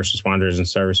veterans, first responders, and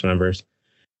service members.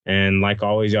 And like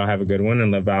always, y'all have a good one,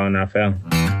 and love Valor and FL.